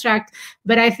 very abstract,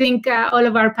 but I think all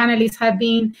of our panelists have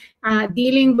been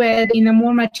dealing with in a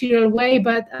more material way,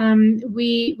 but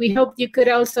we hope you could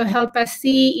also help us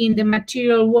see in the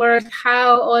material world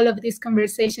how all of this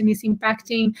conversation is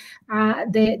impacting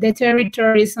the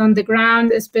territories on the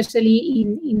ground, especially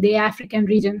in the African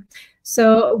region.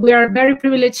 So we are very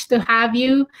privileged to have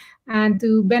you and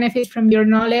to benefit from your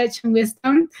knowledge and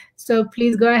wisdom. So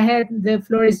please go ahead, the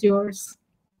floor is yours.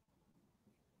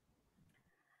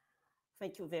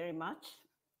 Thank you very much.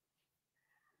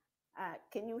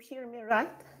 Can you hear me right?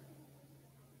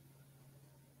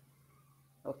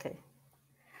 Okay.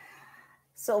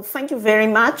 So thank you very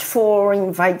much for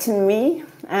inviting me.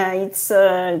 It's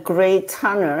a great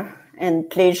honor and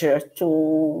pleasure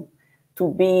to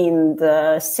be in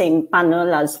the same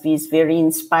panel as these very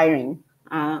inspiring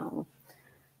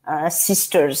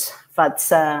sisters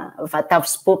that have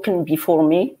spoken before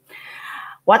me.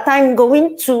 What I'm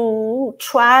going to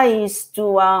try is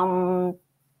to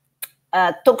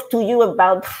talk to you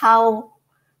about how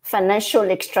financial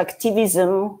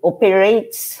extractivism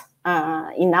operates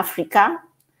in Africa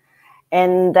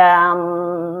and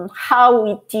how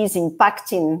it is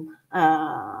impacting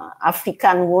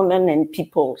African women and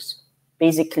peoples,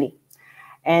 basically.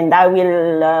 And I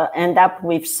will end up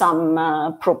with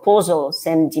some proposals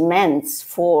and demands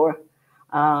for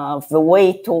the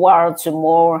way towards a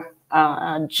more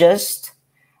just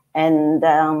and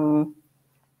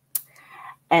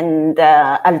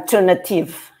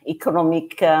alternative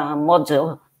economic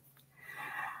model.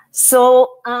 So,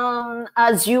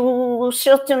 as you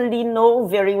certainly know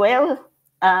very well,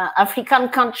 African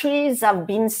countries have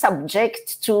been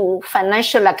subject to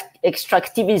financial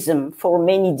extractivism for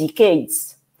many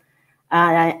decades,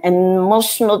 and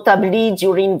most notably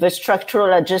during the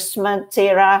structural adjustment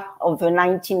era of the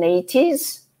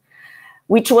 1980s,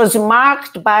 which was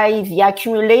marked by the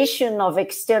accumulation of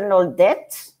external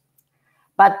debt,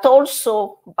 but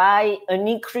also by an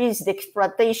increased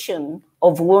exploitation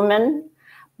of women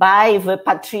by the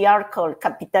patriarchal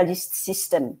capitalist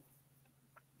system.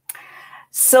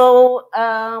 So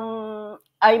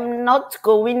I'm not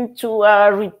going to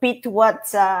repeat what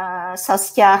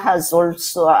Saskia has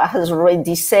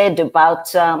already said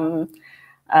about the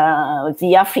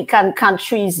African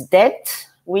countries' debt,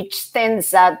 which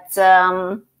stands at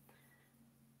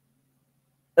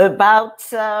about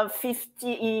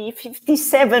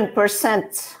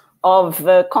 57% of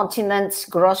the continent's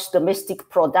gross domestic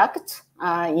product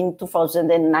in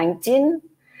 2019.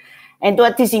 And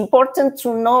what is important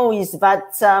to know is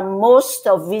that most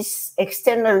of this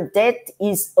external debt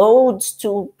is owed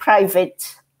to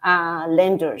private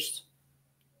lenders.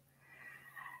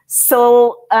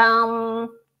 So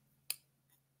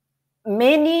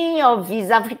many of these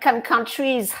African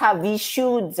countries have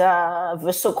issued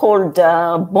the so-called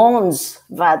bonds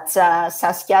that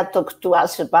Saskia talked to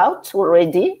us about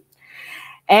already.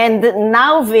 And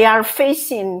now they are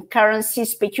facing currency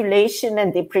speculation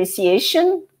and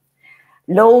depreciation,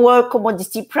 lower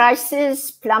commodity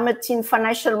prices, plummeting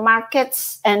financial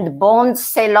markets, and bond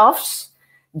sell-offs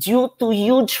due to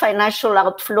huge financial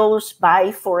outflows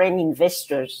by foreign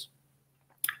investors.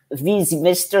 These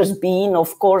investors being,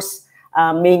 of course,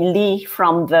 mainly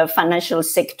from the financial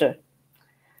sector.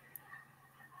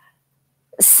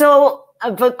 So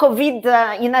the COVID,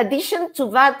 in addition to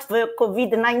that, the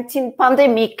COVID-19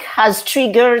 pandemic has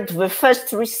triggered the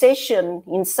first recession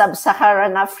in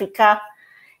sub-Saharan Africa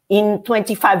in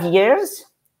 25 years.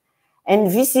 And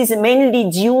this is mainly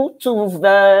due to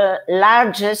the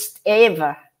largest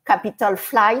ever capital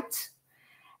flight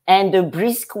and a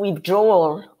brisk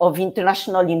withdrawal of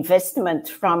international investment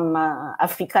from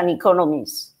African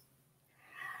economies.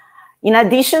 In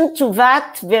addition to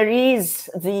that, there is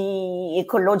the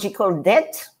ecological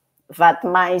debt that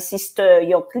my sister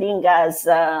Yokling has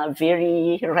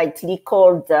very rightly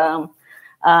called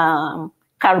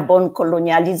carbon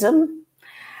colonialism.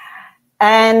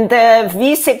 And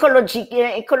this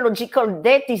ecological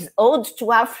debt is owed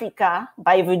to Africa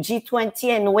by the G20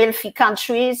 and wealthy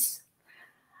countries.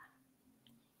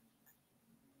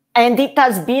 And it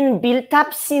has been built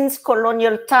up since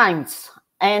colonial times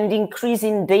and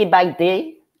increasing day by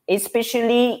day,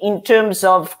 especially in terms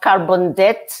of carbon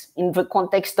debt in the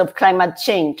context of climate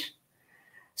change.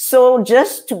 So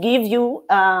just to give you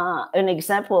an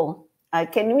example,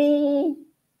 can we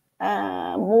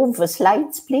move the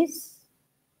slides, please?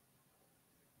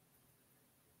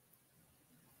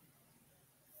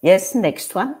 Yes,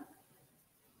 next one.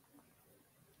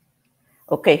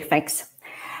 Okay, thanks.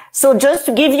 So just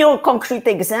to give you a concrete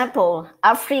example,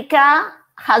 Africa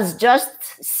has just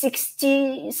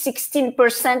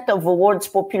 16% of the world's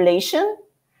population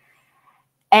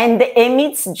and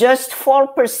emits just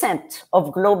 4%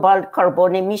 of global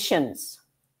carbon emissions.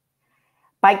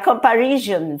 By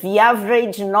comparison, the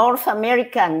average North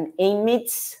American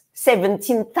emits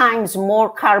 17 times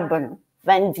more carbon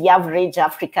than the average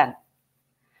African.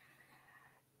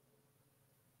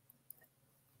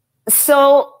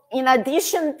 So, in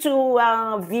addition to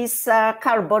this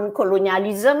carbon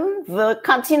colonialism, the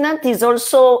continent is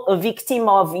also a victim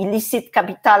of illicit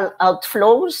capital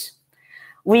outflows,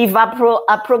 with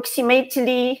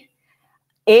approximately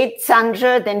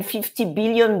 $850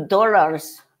 billion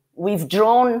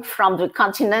withdrawn from the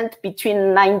continent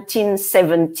between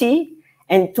 1970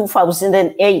 and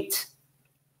 2008.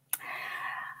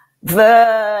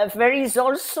 There is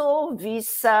also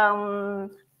this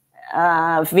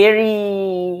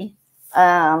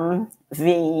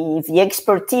the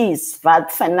expertise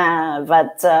that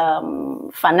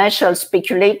financial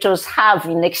speculators have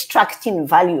in extracting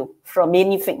value from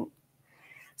anything.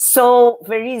 So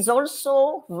there is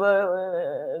also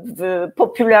the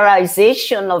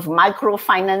popularization of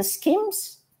microfinance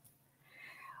schemes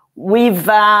with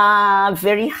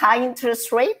very high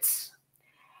interest rates,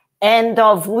 and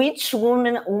of which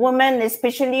women,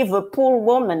 especially the poor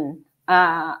women,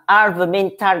 are the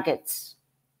main targets.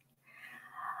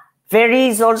 There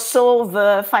is also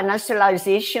the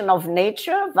financialization of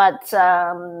nature that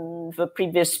the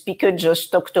previous speaker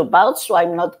just talked about, so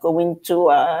I'm not going to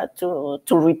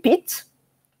repeat.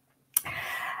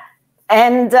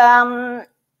 And the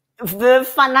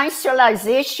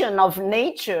financialization of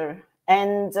nature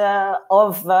and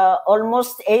of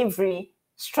almost every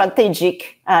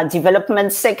strategic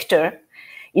development sector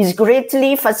is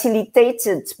greatly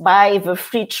facilitated by the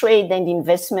free trade and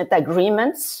investment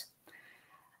agreements,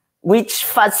 which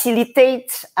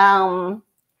facilitate the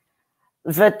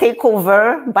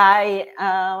takeover by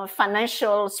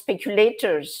financial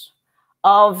speculators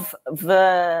of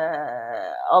the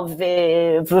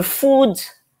food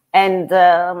and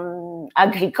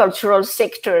agricultural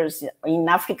sectors in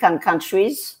African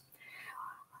countries.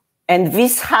 And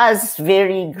this has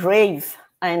very grave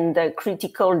and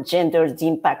critical gendered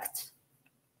impact.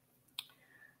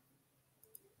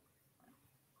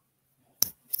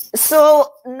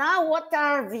 So now what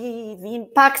are the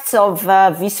impacts of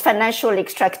this financial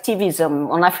extractivism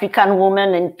on African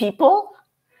women and people?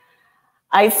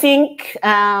 I think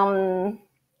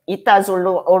it has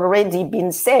already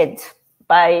been said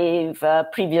by the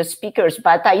previous speakers,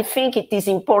 but I think it is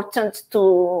important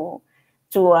to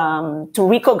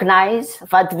recognize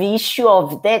that the issue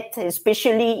of debt,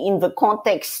 especially in the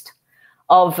context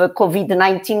of the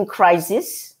COVID-19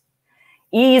 crisis,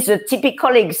 is a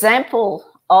typical example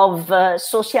of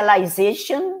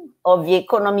socialization of the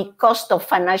economic cost of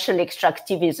financial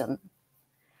extractivism.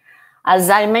 As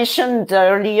I mentioned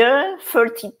earlier,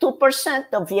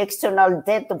 32% of the external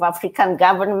debt of African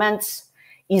governments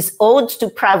is owed to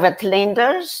private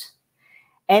lenders,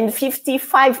 and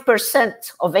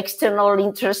 55% of external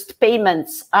interest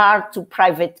payments are to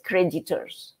private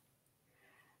creditors.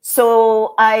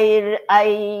 So I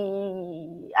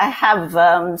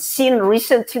have seen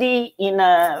recently in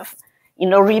a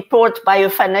report by a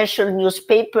financial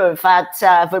newspaper that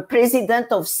the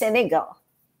president of Senegal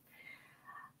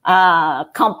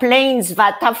complains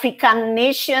that African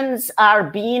nations are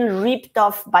being ripped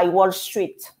off by Wall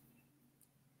Street.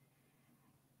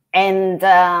 And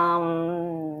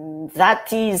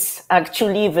that is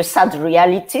actually the sad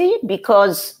reality,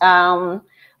 because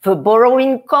the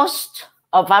borrowing cost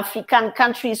of African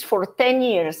countries for 10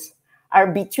 years are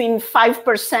between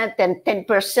 5% and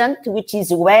 10%, which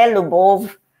is well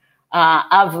above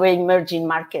other emerging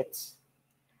markets.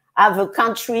 Other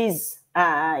countries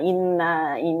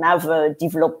in other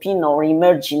developing or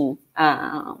emerging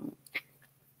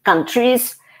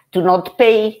countries do not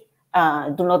pay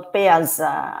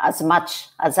as much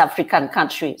as African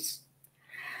countries.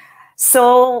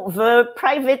 So the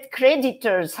private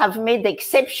creditors have made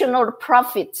exceptional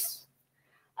profits,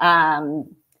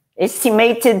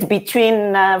 estimated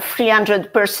between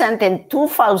 300% and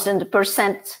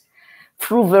 2,000%,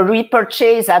 through the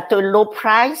repurchase at a low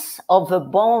price of the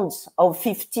bonds of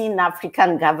 15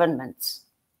 African governments.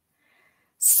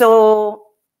 So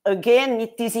again,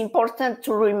 it is important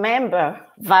to remember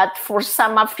that for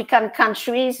some African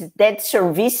countries, debt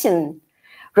servicing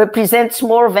represents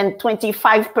more than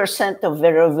 25% of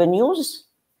their revenues.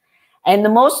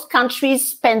 And most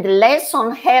countries spend less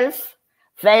on health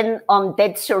than on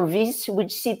debt service,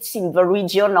 which sits in the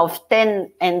region of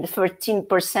 10 and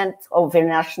 13% of their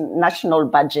national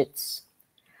budgets.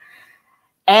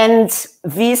 And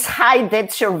this high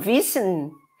debt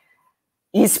servicing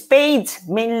is paid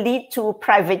mainly to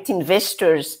private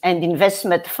investors and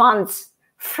investment funds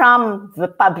from the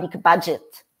public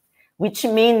budget, which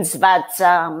means that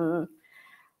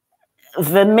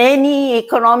the many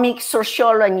economic,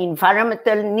 social, and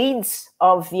environmental needs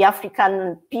of the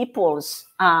African peoples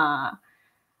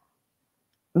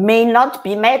may not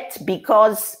be met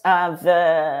because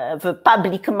the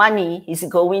public money is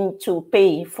going to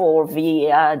pay for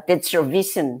the debt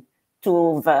servicing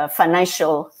to the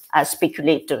financial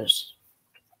speculators.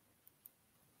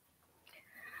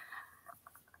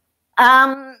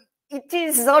 It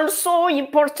is also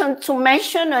important to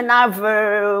mention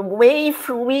another way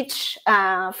through which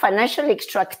financial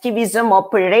extractivism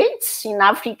operates in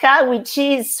Africa, which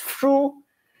is through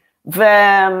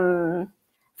the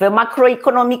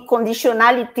macroeconomic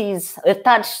conditionalities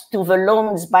attached to the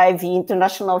loans by the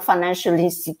international financial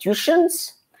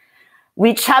institutions,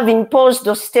 which have imposed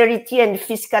austerity and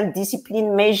fiscal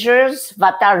discipline measures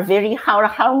that are very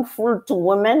harmful to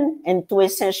women and to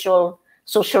essential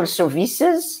social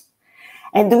services,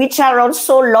 and which are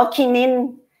also locking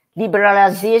in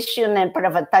liberalization and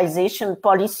privatization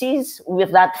policies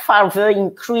with that further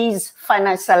increased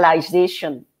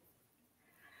financialization.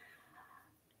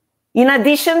 In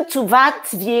addition to that,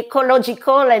 the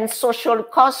ecological and social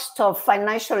costs of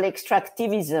financial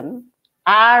extractivism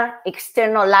are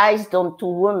externalized onto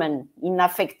women in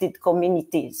affected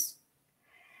communities.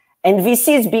 And this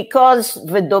is because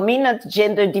the dominant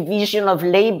gender division of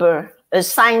labor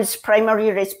assigns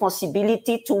primary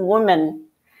responsibility to women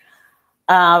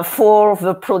for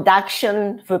the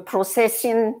production, the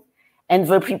processing, and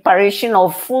the preparation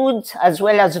of food, as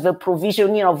well as the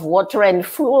provisioning of water and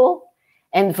fuel,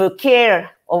 and the care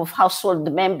of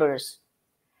household members.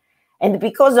 And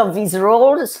because of these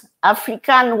roles,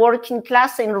 African working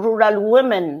class and rural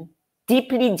women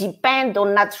deeply depend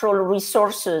on natural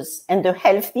resources and a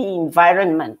healthy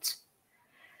environment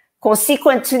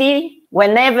Consequently,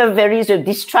 whenever there is a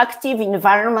destructive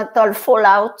environmental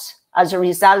fallout as a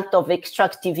result of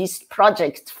extractivist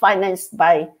projects financed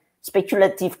by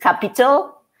speculative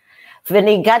capital, the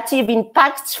negative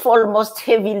impacts fall most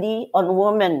heavily on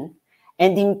women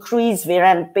and increase their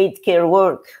unpaid care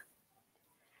work.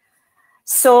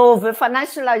 So the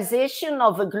financialization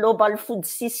of a global food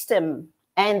system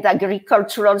and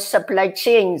agricultural supply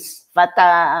chains that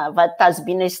has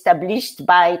been established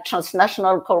by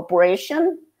transnational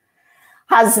corporations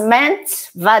has meant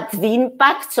that the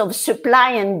impacts of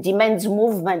supply and demand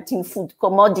movement in food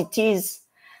commodities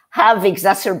have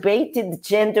exacerbated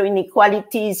gender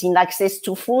inequalities in access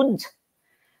to food,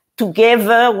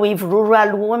 together with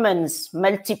rural women's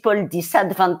multiple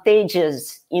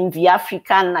disadvantages in the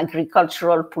African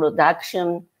agricultural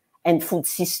production and food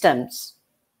systems.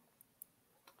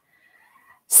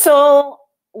 So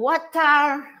what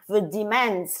are the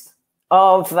demands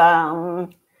of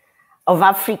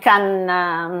African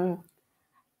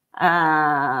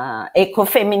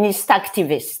ecofeminist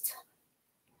activists?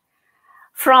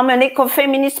 From an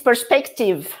ecofeminist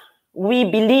perspective, we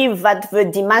believe that the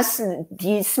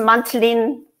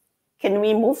dismantling, can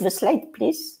we move the slide,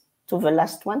 please, to the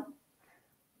last one?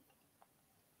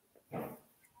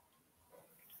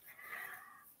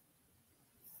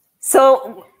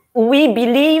 So we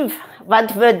believe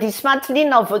that the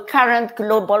dismantling of the current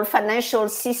global financial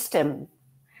system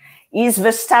is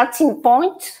the starting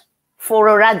point for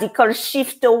a radical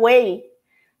shift away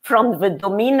from the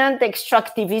dominant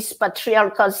extractivist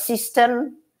patriarchal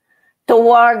system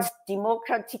towards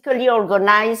democratically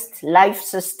organized,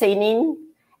 life-sustaining,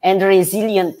 and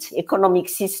resilient economic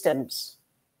systems.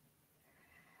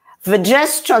 The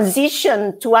just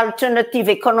transition to alternative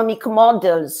economic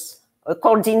models,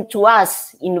 according to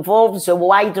us, involves a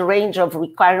wide range of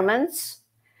requirements,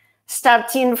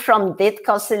 starting from debt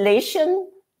cancellation,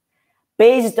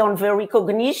 based on the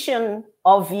recognition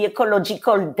of the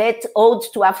ecological debt owed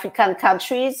to African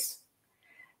countries,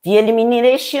 the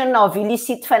elimination of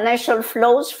illicit financial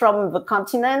flows from the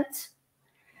continent,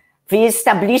 the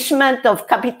establishment of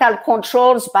capital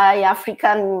controls by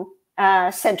African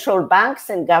central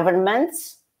banks and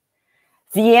governments,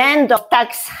 the end of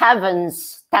tax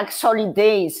havens, tax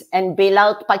holidays, and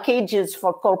bailout packages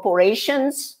for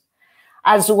corporations,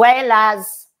 as well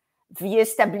as the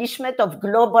establishment of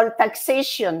global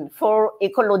taxation for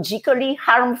ecologically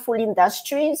harmful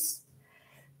industries,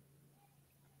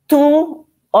 to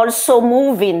also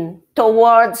moving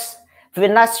towards the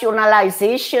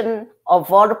nationalization of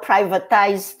all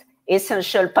privatized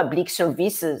essential public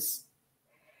services.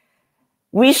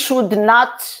 We should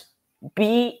not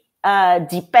be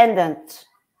dependent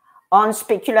on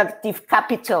speculative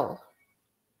capital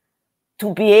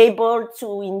to be able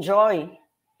to enjoy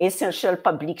essential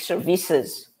public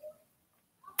services.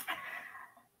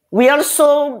 We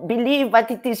also believe that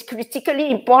it is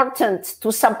critically important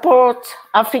to support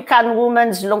African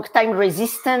women's long-time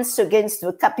resistance against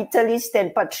the capitalist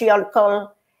and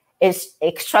patriarchal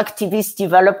extractivist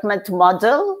development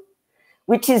model,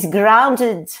 which is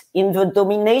grounded in the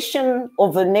domination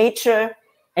over nature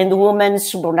and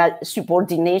women's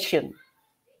subordination.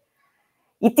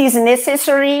 It is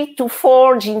necessary to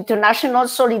forge international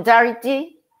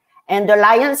solidarity and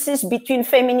alliances between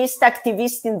feminist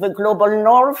activists in the global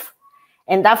north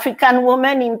and African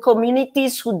women in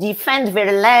communities who defend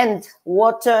their land,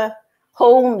 water,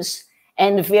 homes,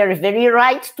 and their very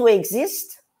right to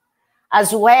exist,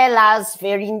 as well as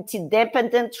their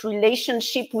interdependent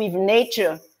relationship with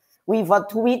nature,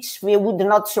 without which they would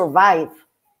not survive.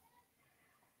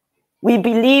 We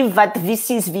believe that this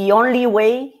is the only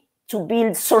way to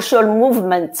build social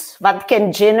movements that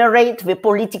can generate the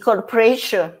political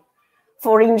pressure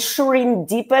for ensuring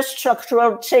deeper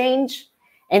structural change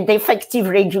and effective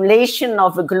regulation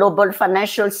of the global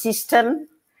financial system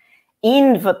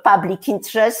in the public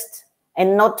interest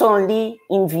and not only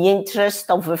in the interest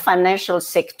of the financial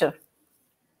sector.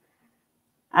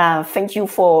 Thank you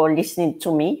for listening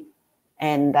to me,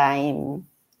 and I'd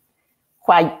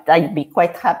be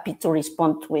quite happy to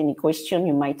respond to any question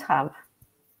you might have.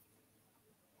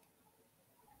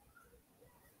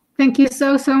 Thank you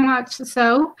so much.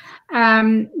 So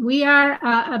we are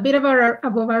a bit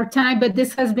above our time, but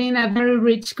this has been a very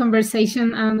rich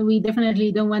conversation, and we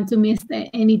definitely don't want to miss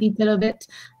any detail of it.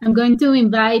 I'm going to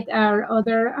invite our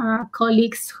other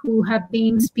colleagues who have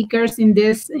been speakers in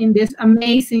this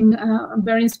amazing,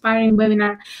 very inspiring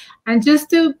webinar. And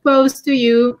just to pose to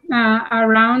you a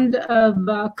round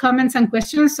of comments and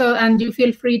questions, and you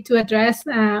feel free to address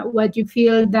what you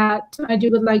feel that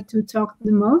you would like to talk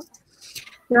the most.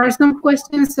 There are some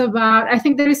questions about, I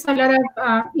think there is a lot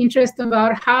of interest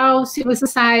about how civil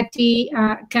society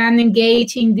can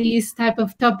engage in these type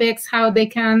of topics, how they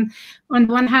can, on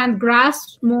one hand,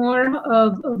 grasp more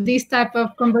of these type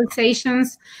of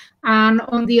conversations, and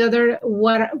on the other,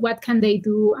 what can they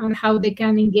do and how they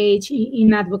can engage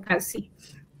in advocacy.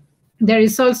 There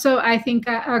is also, I think,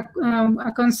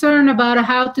 a concern about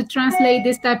how to translate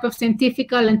this type of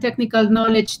scientific and technical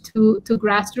knowledge to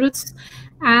grassroots.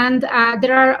 And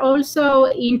there are also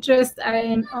interest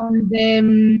on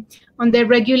the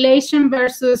regulation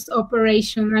versus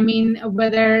operation. I mean,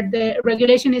 whether the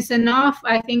regulation is enough.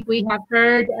 I think we have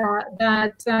heard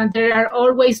that there are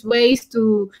always ways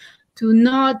to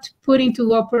not put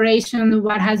into operation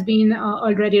what has been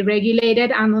already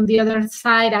regulated. And on the other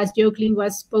side, as Jocelyne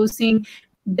was posing,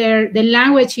 the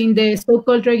language in the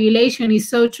so-called regulation is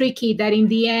so tricky that in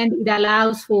the end it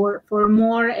allows for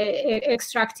more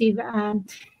extractive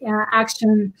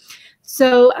action.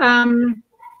 So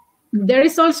there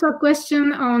is also a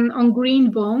question on green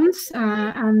bonds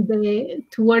and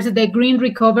towards the green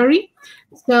recovery.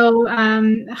 So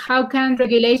how can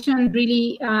regulation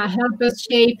really help us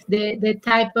shape the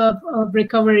type of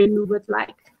recovery we would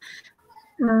like?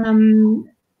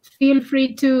 Feel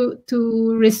free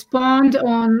to respond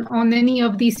on any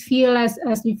of these fields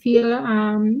as you feel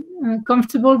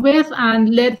comfortable with,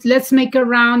 and let's make a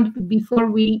round before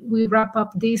we wrap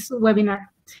up this webinar.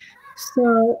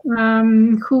 So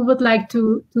who would like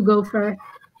to go first?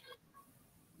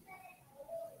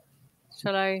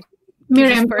 Shall I?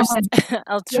 Miriam, first.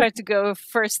 I'll try to go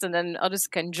first, and then others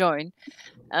can join.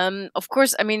 Of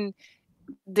course, I mean,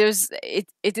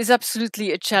 it is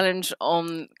absolutely a challenge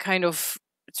on kind of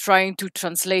trying to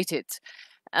translate it.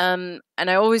 And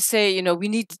I always say, we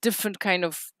need different kind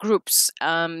of groups.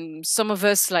 Some of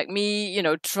us, like me,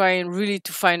 try and really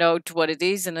to find out what it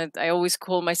is. And I always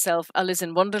call myself Alice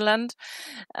in Wonderland.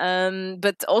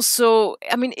 But also,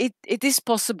 I mean, it is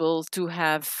possible to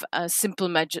have simple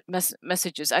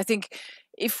messages. I think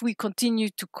if we continue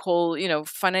to call,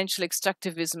 financial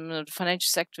extractivism, or the financial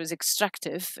sector is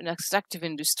extractive, an extractive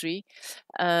industry,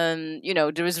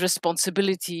 there is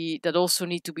responsibility that also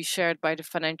need to be shared by the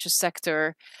financial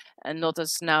sector, and not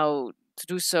as now to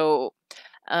do so.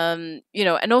 And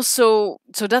also,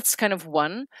 so that's kind of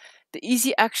one. The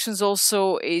easy actions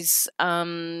also is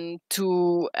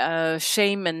to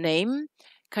shame and name,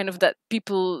 kind of that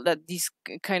people, that these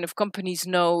kind of companies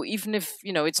know, even if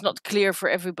it's not clear for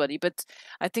everybody. But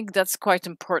I think that's quite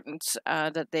important,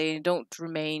 that they don't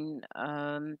remain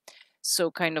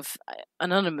so kind of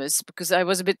anonymous, because I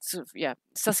was a bit,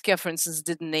 Saskia, for instance,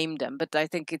 didn't name them, but I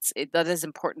think that is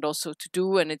important also to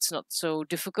do, and it's not so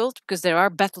difficult, because there are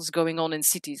battles going on in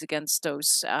cities against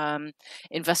those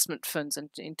investment funds and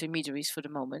intermediaries for the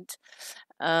moment.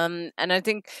 And I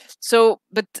think so,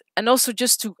 and also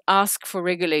just to ask for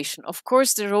regulation. Of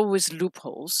course, there are always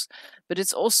loopholes, but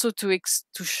it's also to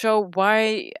show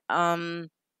why. I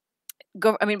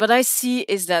mean, what I see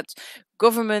is that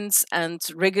governments and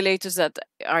regulators, that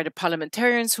are the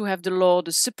parliamentarians who have the law,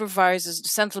 the supervisors, the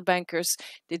central bankers,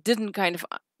 they didn't kind of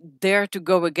dare to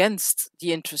go against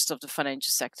the interest of the financial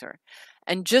sector.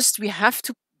 And just we have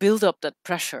to build up that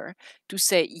pressure to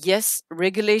say, yes,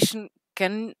 regulation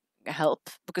can help,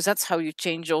 because that's how you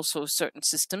change also certain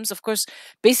systems. Of course,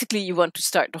 basically you want to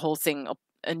start the whole thing up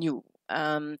anew.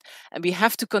 And we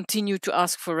have to continue to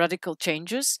ask for radical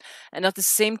changes, and at the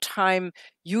same time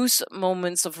use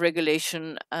moments of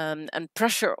regulation and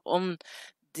pressure on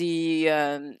the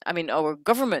our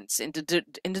governments in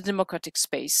the democratic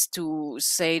space to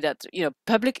say that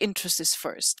public interest is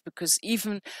first, because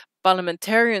even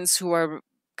parliamentarians who are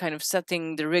kind of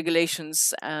setting the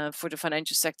regulations for the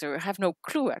financial sector have no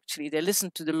clue, actually. They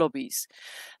listen to the lobbies.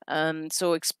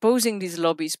 So exposing these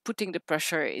lobbies, putting the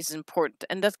pressure is important.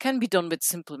 And that can be done with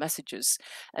simple messages.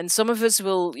 And some of us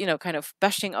will, kind of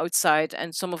bashing outside,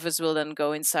 and some of us will then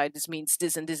go inside. This means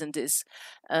this and this and this,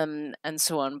 and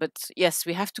so on. But yes,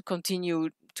 we have to continue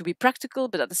to be practical,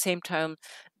 but at the same time,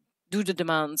 do the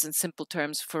demands in simple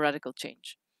terms for radical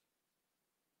change.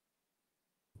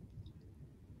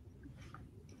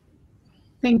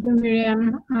 Thank you,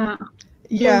 Miriam. I'll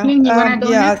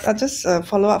just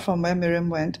follow up from where Miriam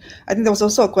went. I think there was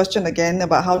also a question again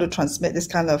about how to transmit this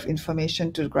kind of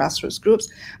information to grassroots groups.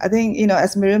 I think,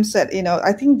 as Miriam said,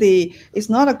 I think it's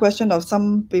not a question of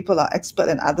some people are expert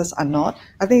and others are not.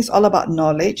 I think it's all about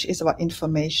knowledge. It's about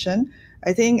information.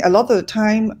 I think a lot of the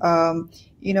time,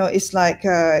 it's like,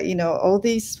 all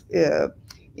these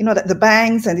that the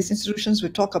banks and these institutions we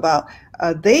talk about,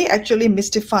 they actually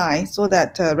mystify so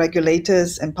that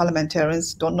regulators and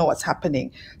parliamentarians don't know what's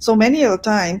happening. So many of the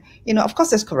time, of course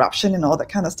there's corruption and all that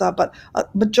kind of stuff, but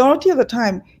majority of the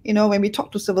time, when we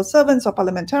talk to civil servants or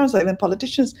parliamentarians or even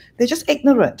politicians, they're just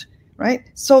ignorant. Right.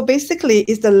 So basically,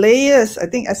 it's the layers. I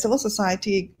think as civil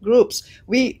society groups,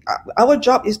 our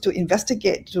job is to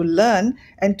investigate, to learn,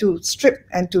 and to strip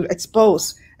and to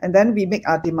expose, and then we make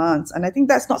our demands. And I think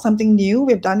that's not something new.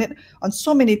 We've done it on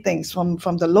so many things, from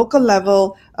the local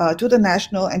level to the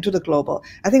national and to the global.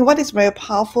 I think what is very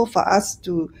powerful for us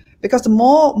because the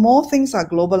more things are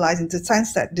globalized in the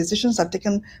sense that decisions are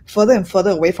taken further and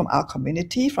further away from our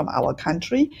community, from our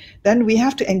country, then we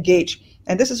have to engage.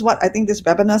 And this is what I think this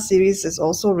webinar series is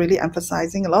also really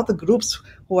emphasizing. A lot of the groups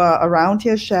who are around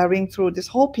here sharing through this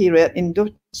whole period in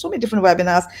so many different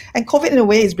webinars. And COVID in a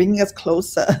way is bringing us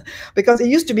closer, because it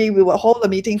used to be we would hold a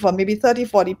meeting for maybe 30,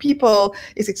 40 people.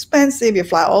 It's expensive. You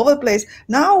fly all over the place.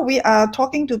 Now we are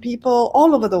talking to people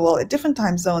all over the world at different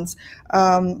time zones.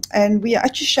 And we are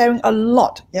actually sharing a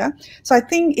lot. Yeah. So I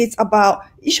think it's about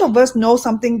each of us know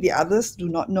something the others do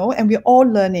not know, and we're all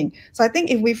learning. So I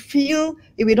think if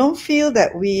we don't feel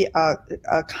that we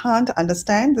can't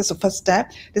understand, that's the first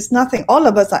step. There's nothing. All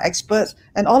of us are experts,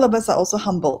 and all of us are also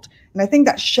humbled. And I think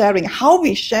that sharing, how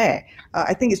we share,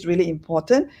 I think is really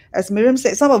important. As Miriam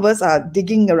said, some of us are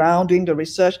digging around, doing the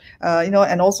research,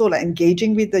 and also like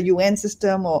engaging with the UN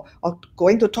system or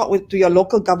going to talk to your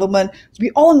local government. We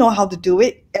all know how to do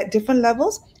it at different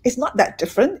levels. It's not that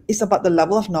different. It's about the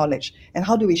level of knowledge and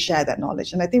how do we share that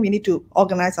knowledge. And I think we need to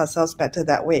organize ourselves better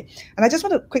that way. And I just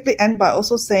want to quickly end by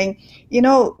also saying,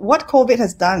 what COVID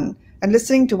has done, and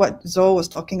listening to what Zoe was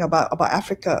talking about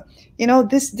Africa,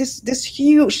 this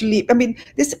huge leap. I mean,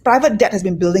 this private debt has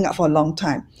been building up for a long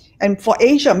time. And for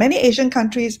Asia, many Asian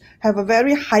countries have a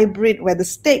very hybrid where the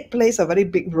state plays a very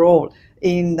big role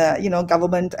in,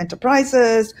 government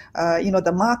enterprises,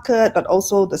 the market, but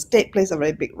also the state plays a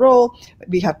very big role.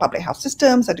 We have public health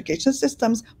systems, education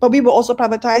systems, but we were also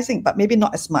privatizing, but maybe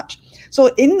not as much. So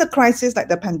in the crisis like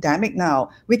the pandemic now,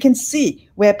 we can see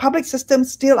where public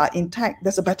systems still are intact,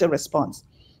 there's a better response.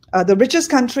 The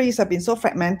richest countries have been so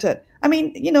fragmented. I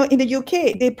mean, in the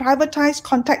UK, they privatized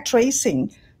contact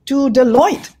tracing to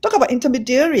Deloitte. Talk about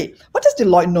intermediary. What does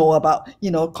Deloitte know about,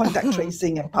 contact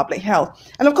tracing and public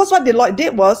health? And of course, what Deloitte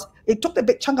did was it took the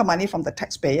big chunk of money from the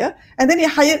taxpayer, and then it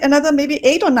hired another maybe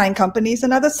 8 or 9 companies,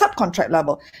 another subcontract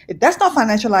level. If that's not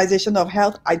financialization of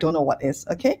health, I don't know what is,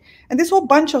 okay? And this whole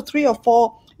bunch of 3 or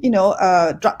 4,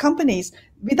 drug companies,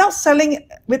 without selling,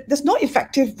 there's no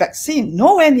effective vaccine,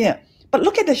 nowhere near. But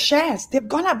look at the shares. They've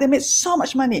gone up. They made so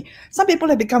much money. Some people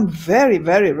have become very,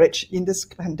 very rich in this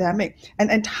pandemic, and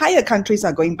entire countries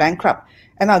are going bankrupt.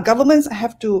 And our governments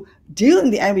have to deal in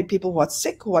the end with people who are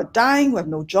sick, who are dying, who have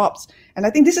no jobs. And I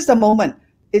think this is the moment.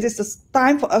 It is the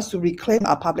time for us to reclaim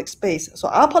our public space. So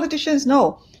our politicians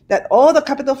know that all the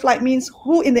capital flight means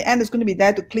who in the end is going to be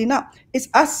there to clean up? It's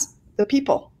us, the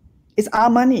people. It's our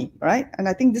money, right? And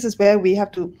I think this is where we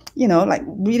have to,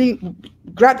 really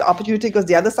grab the opportunity, because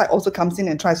the other side also comes in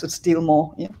and tries to steal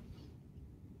more. Yeah.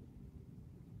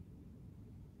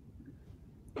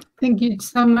 Thank you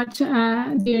so much,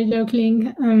 dear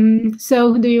Jokling.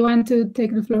 So do you want to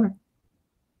take the floor?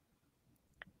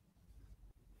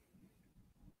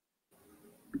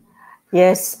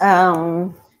 Yes,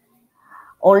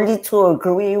 only to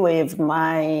agree with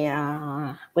my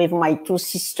 2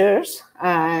 sisters.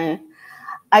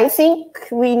 I think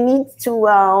we need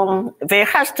to, there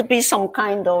has to be some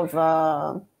kind of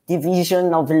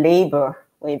division of labor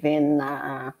within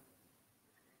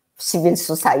civil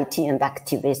society and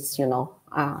activists,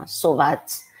 so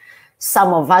that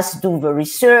some of us do the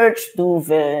research, do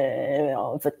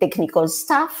the technical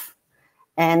stuff,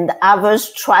 and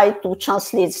others try to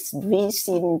translate this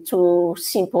into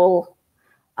simple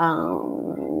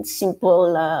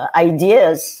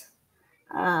ideas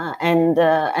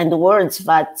and words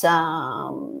that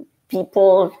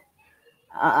people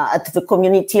at the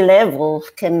community level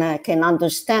can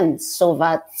understand, so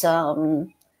that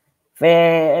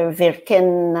there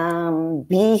can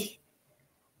be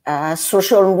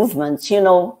social movements.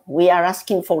 We are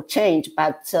asking for change,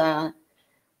 but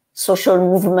social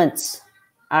movements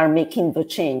are making the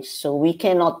change. So we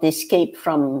cannot escape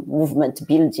from movement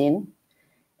building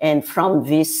and from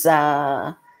this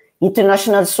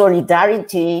international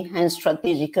solidarity and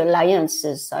strategic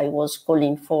alliances I was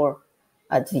calling for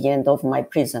at the end of my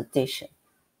presentation.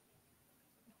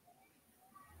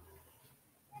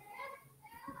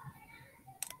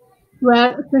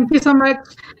 Well, thank you so much.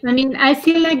 I mean, I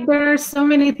feel like there are so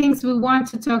many things we want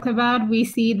to talk about. We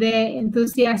see the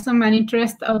enthusiasm and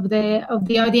interest of the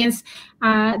audience.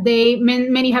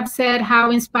 Many have said how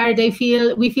inspired they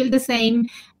feel. We feel the same.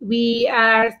 We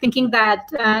are thinking that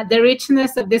the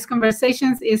richness of these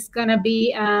conversations is going to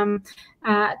be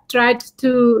tried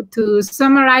to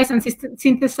summarize and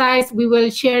synthesize. We will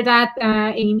share that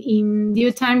in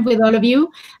due time with all of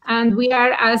you. And we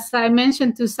are, as I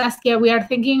mentioned to Saskia, we are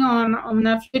thinking on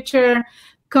a future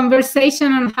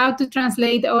conversation on how to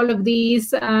translate all of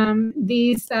these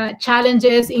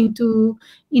challenges into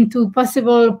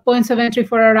possible points of entry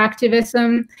for our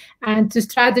activism, and to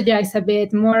strategize a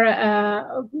bit more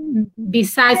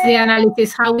besides the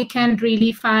analysis, how we can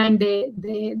really find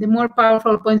the more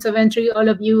powerful points of entry. All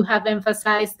of you have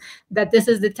emphasized that this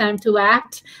is the time to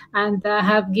act, and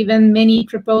have given many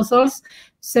proposals.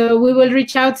 So we will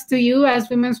reach out to you as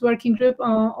Women's Working Group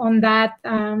on that.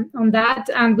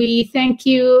 And we thank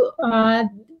you,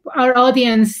 our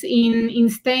audience, in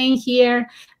staying here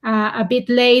a bit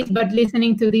late, but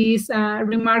listening to these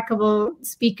remarkable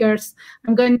speakers.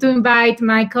 I'm going to invite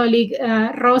my colleague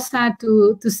Rosa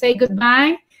to say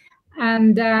goodbye,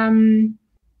 and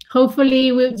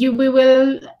hopefully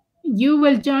you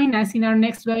will join us in our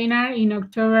next webinar in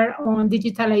October on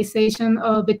digitalization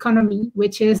of economy,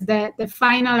 which is the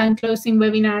final and closing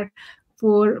webinar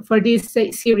for this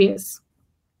series.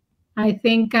 I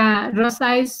think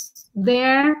Rosa is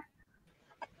there.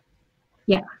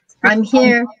 Yeah. I'm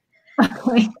here.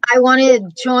 I want to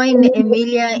join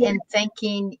Emilia in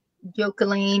thanking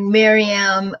Jacqueline,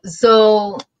 Miriam,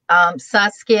 Zoe,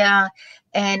 Saskia,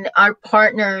 and our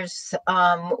partners,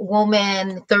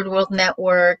 Women, Third World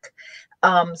Network,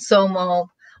 SOMO,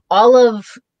 all of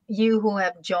you who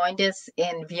have joined us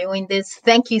in viewing this.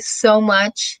 Thank you so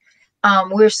much.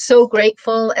 We're so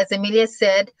grateful. As Emilia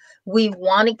said, we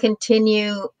want to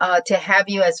continue to have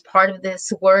you as part of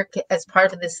this work, as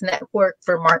part of this network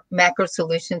for macro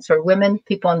solutions for women,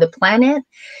 people on the planet.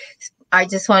 I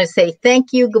just want to say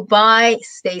thank you, goodbye,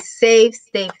 stay safe,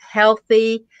 stay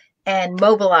healthy, and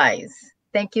mobilize.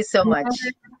 Thank you so much.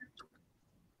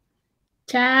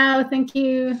 Ciao, thank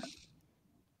you.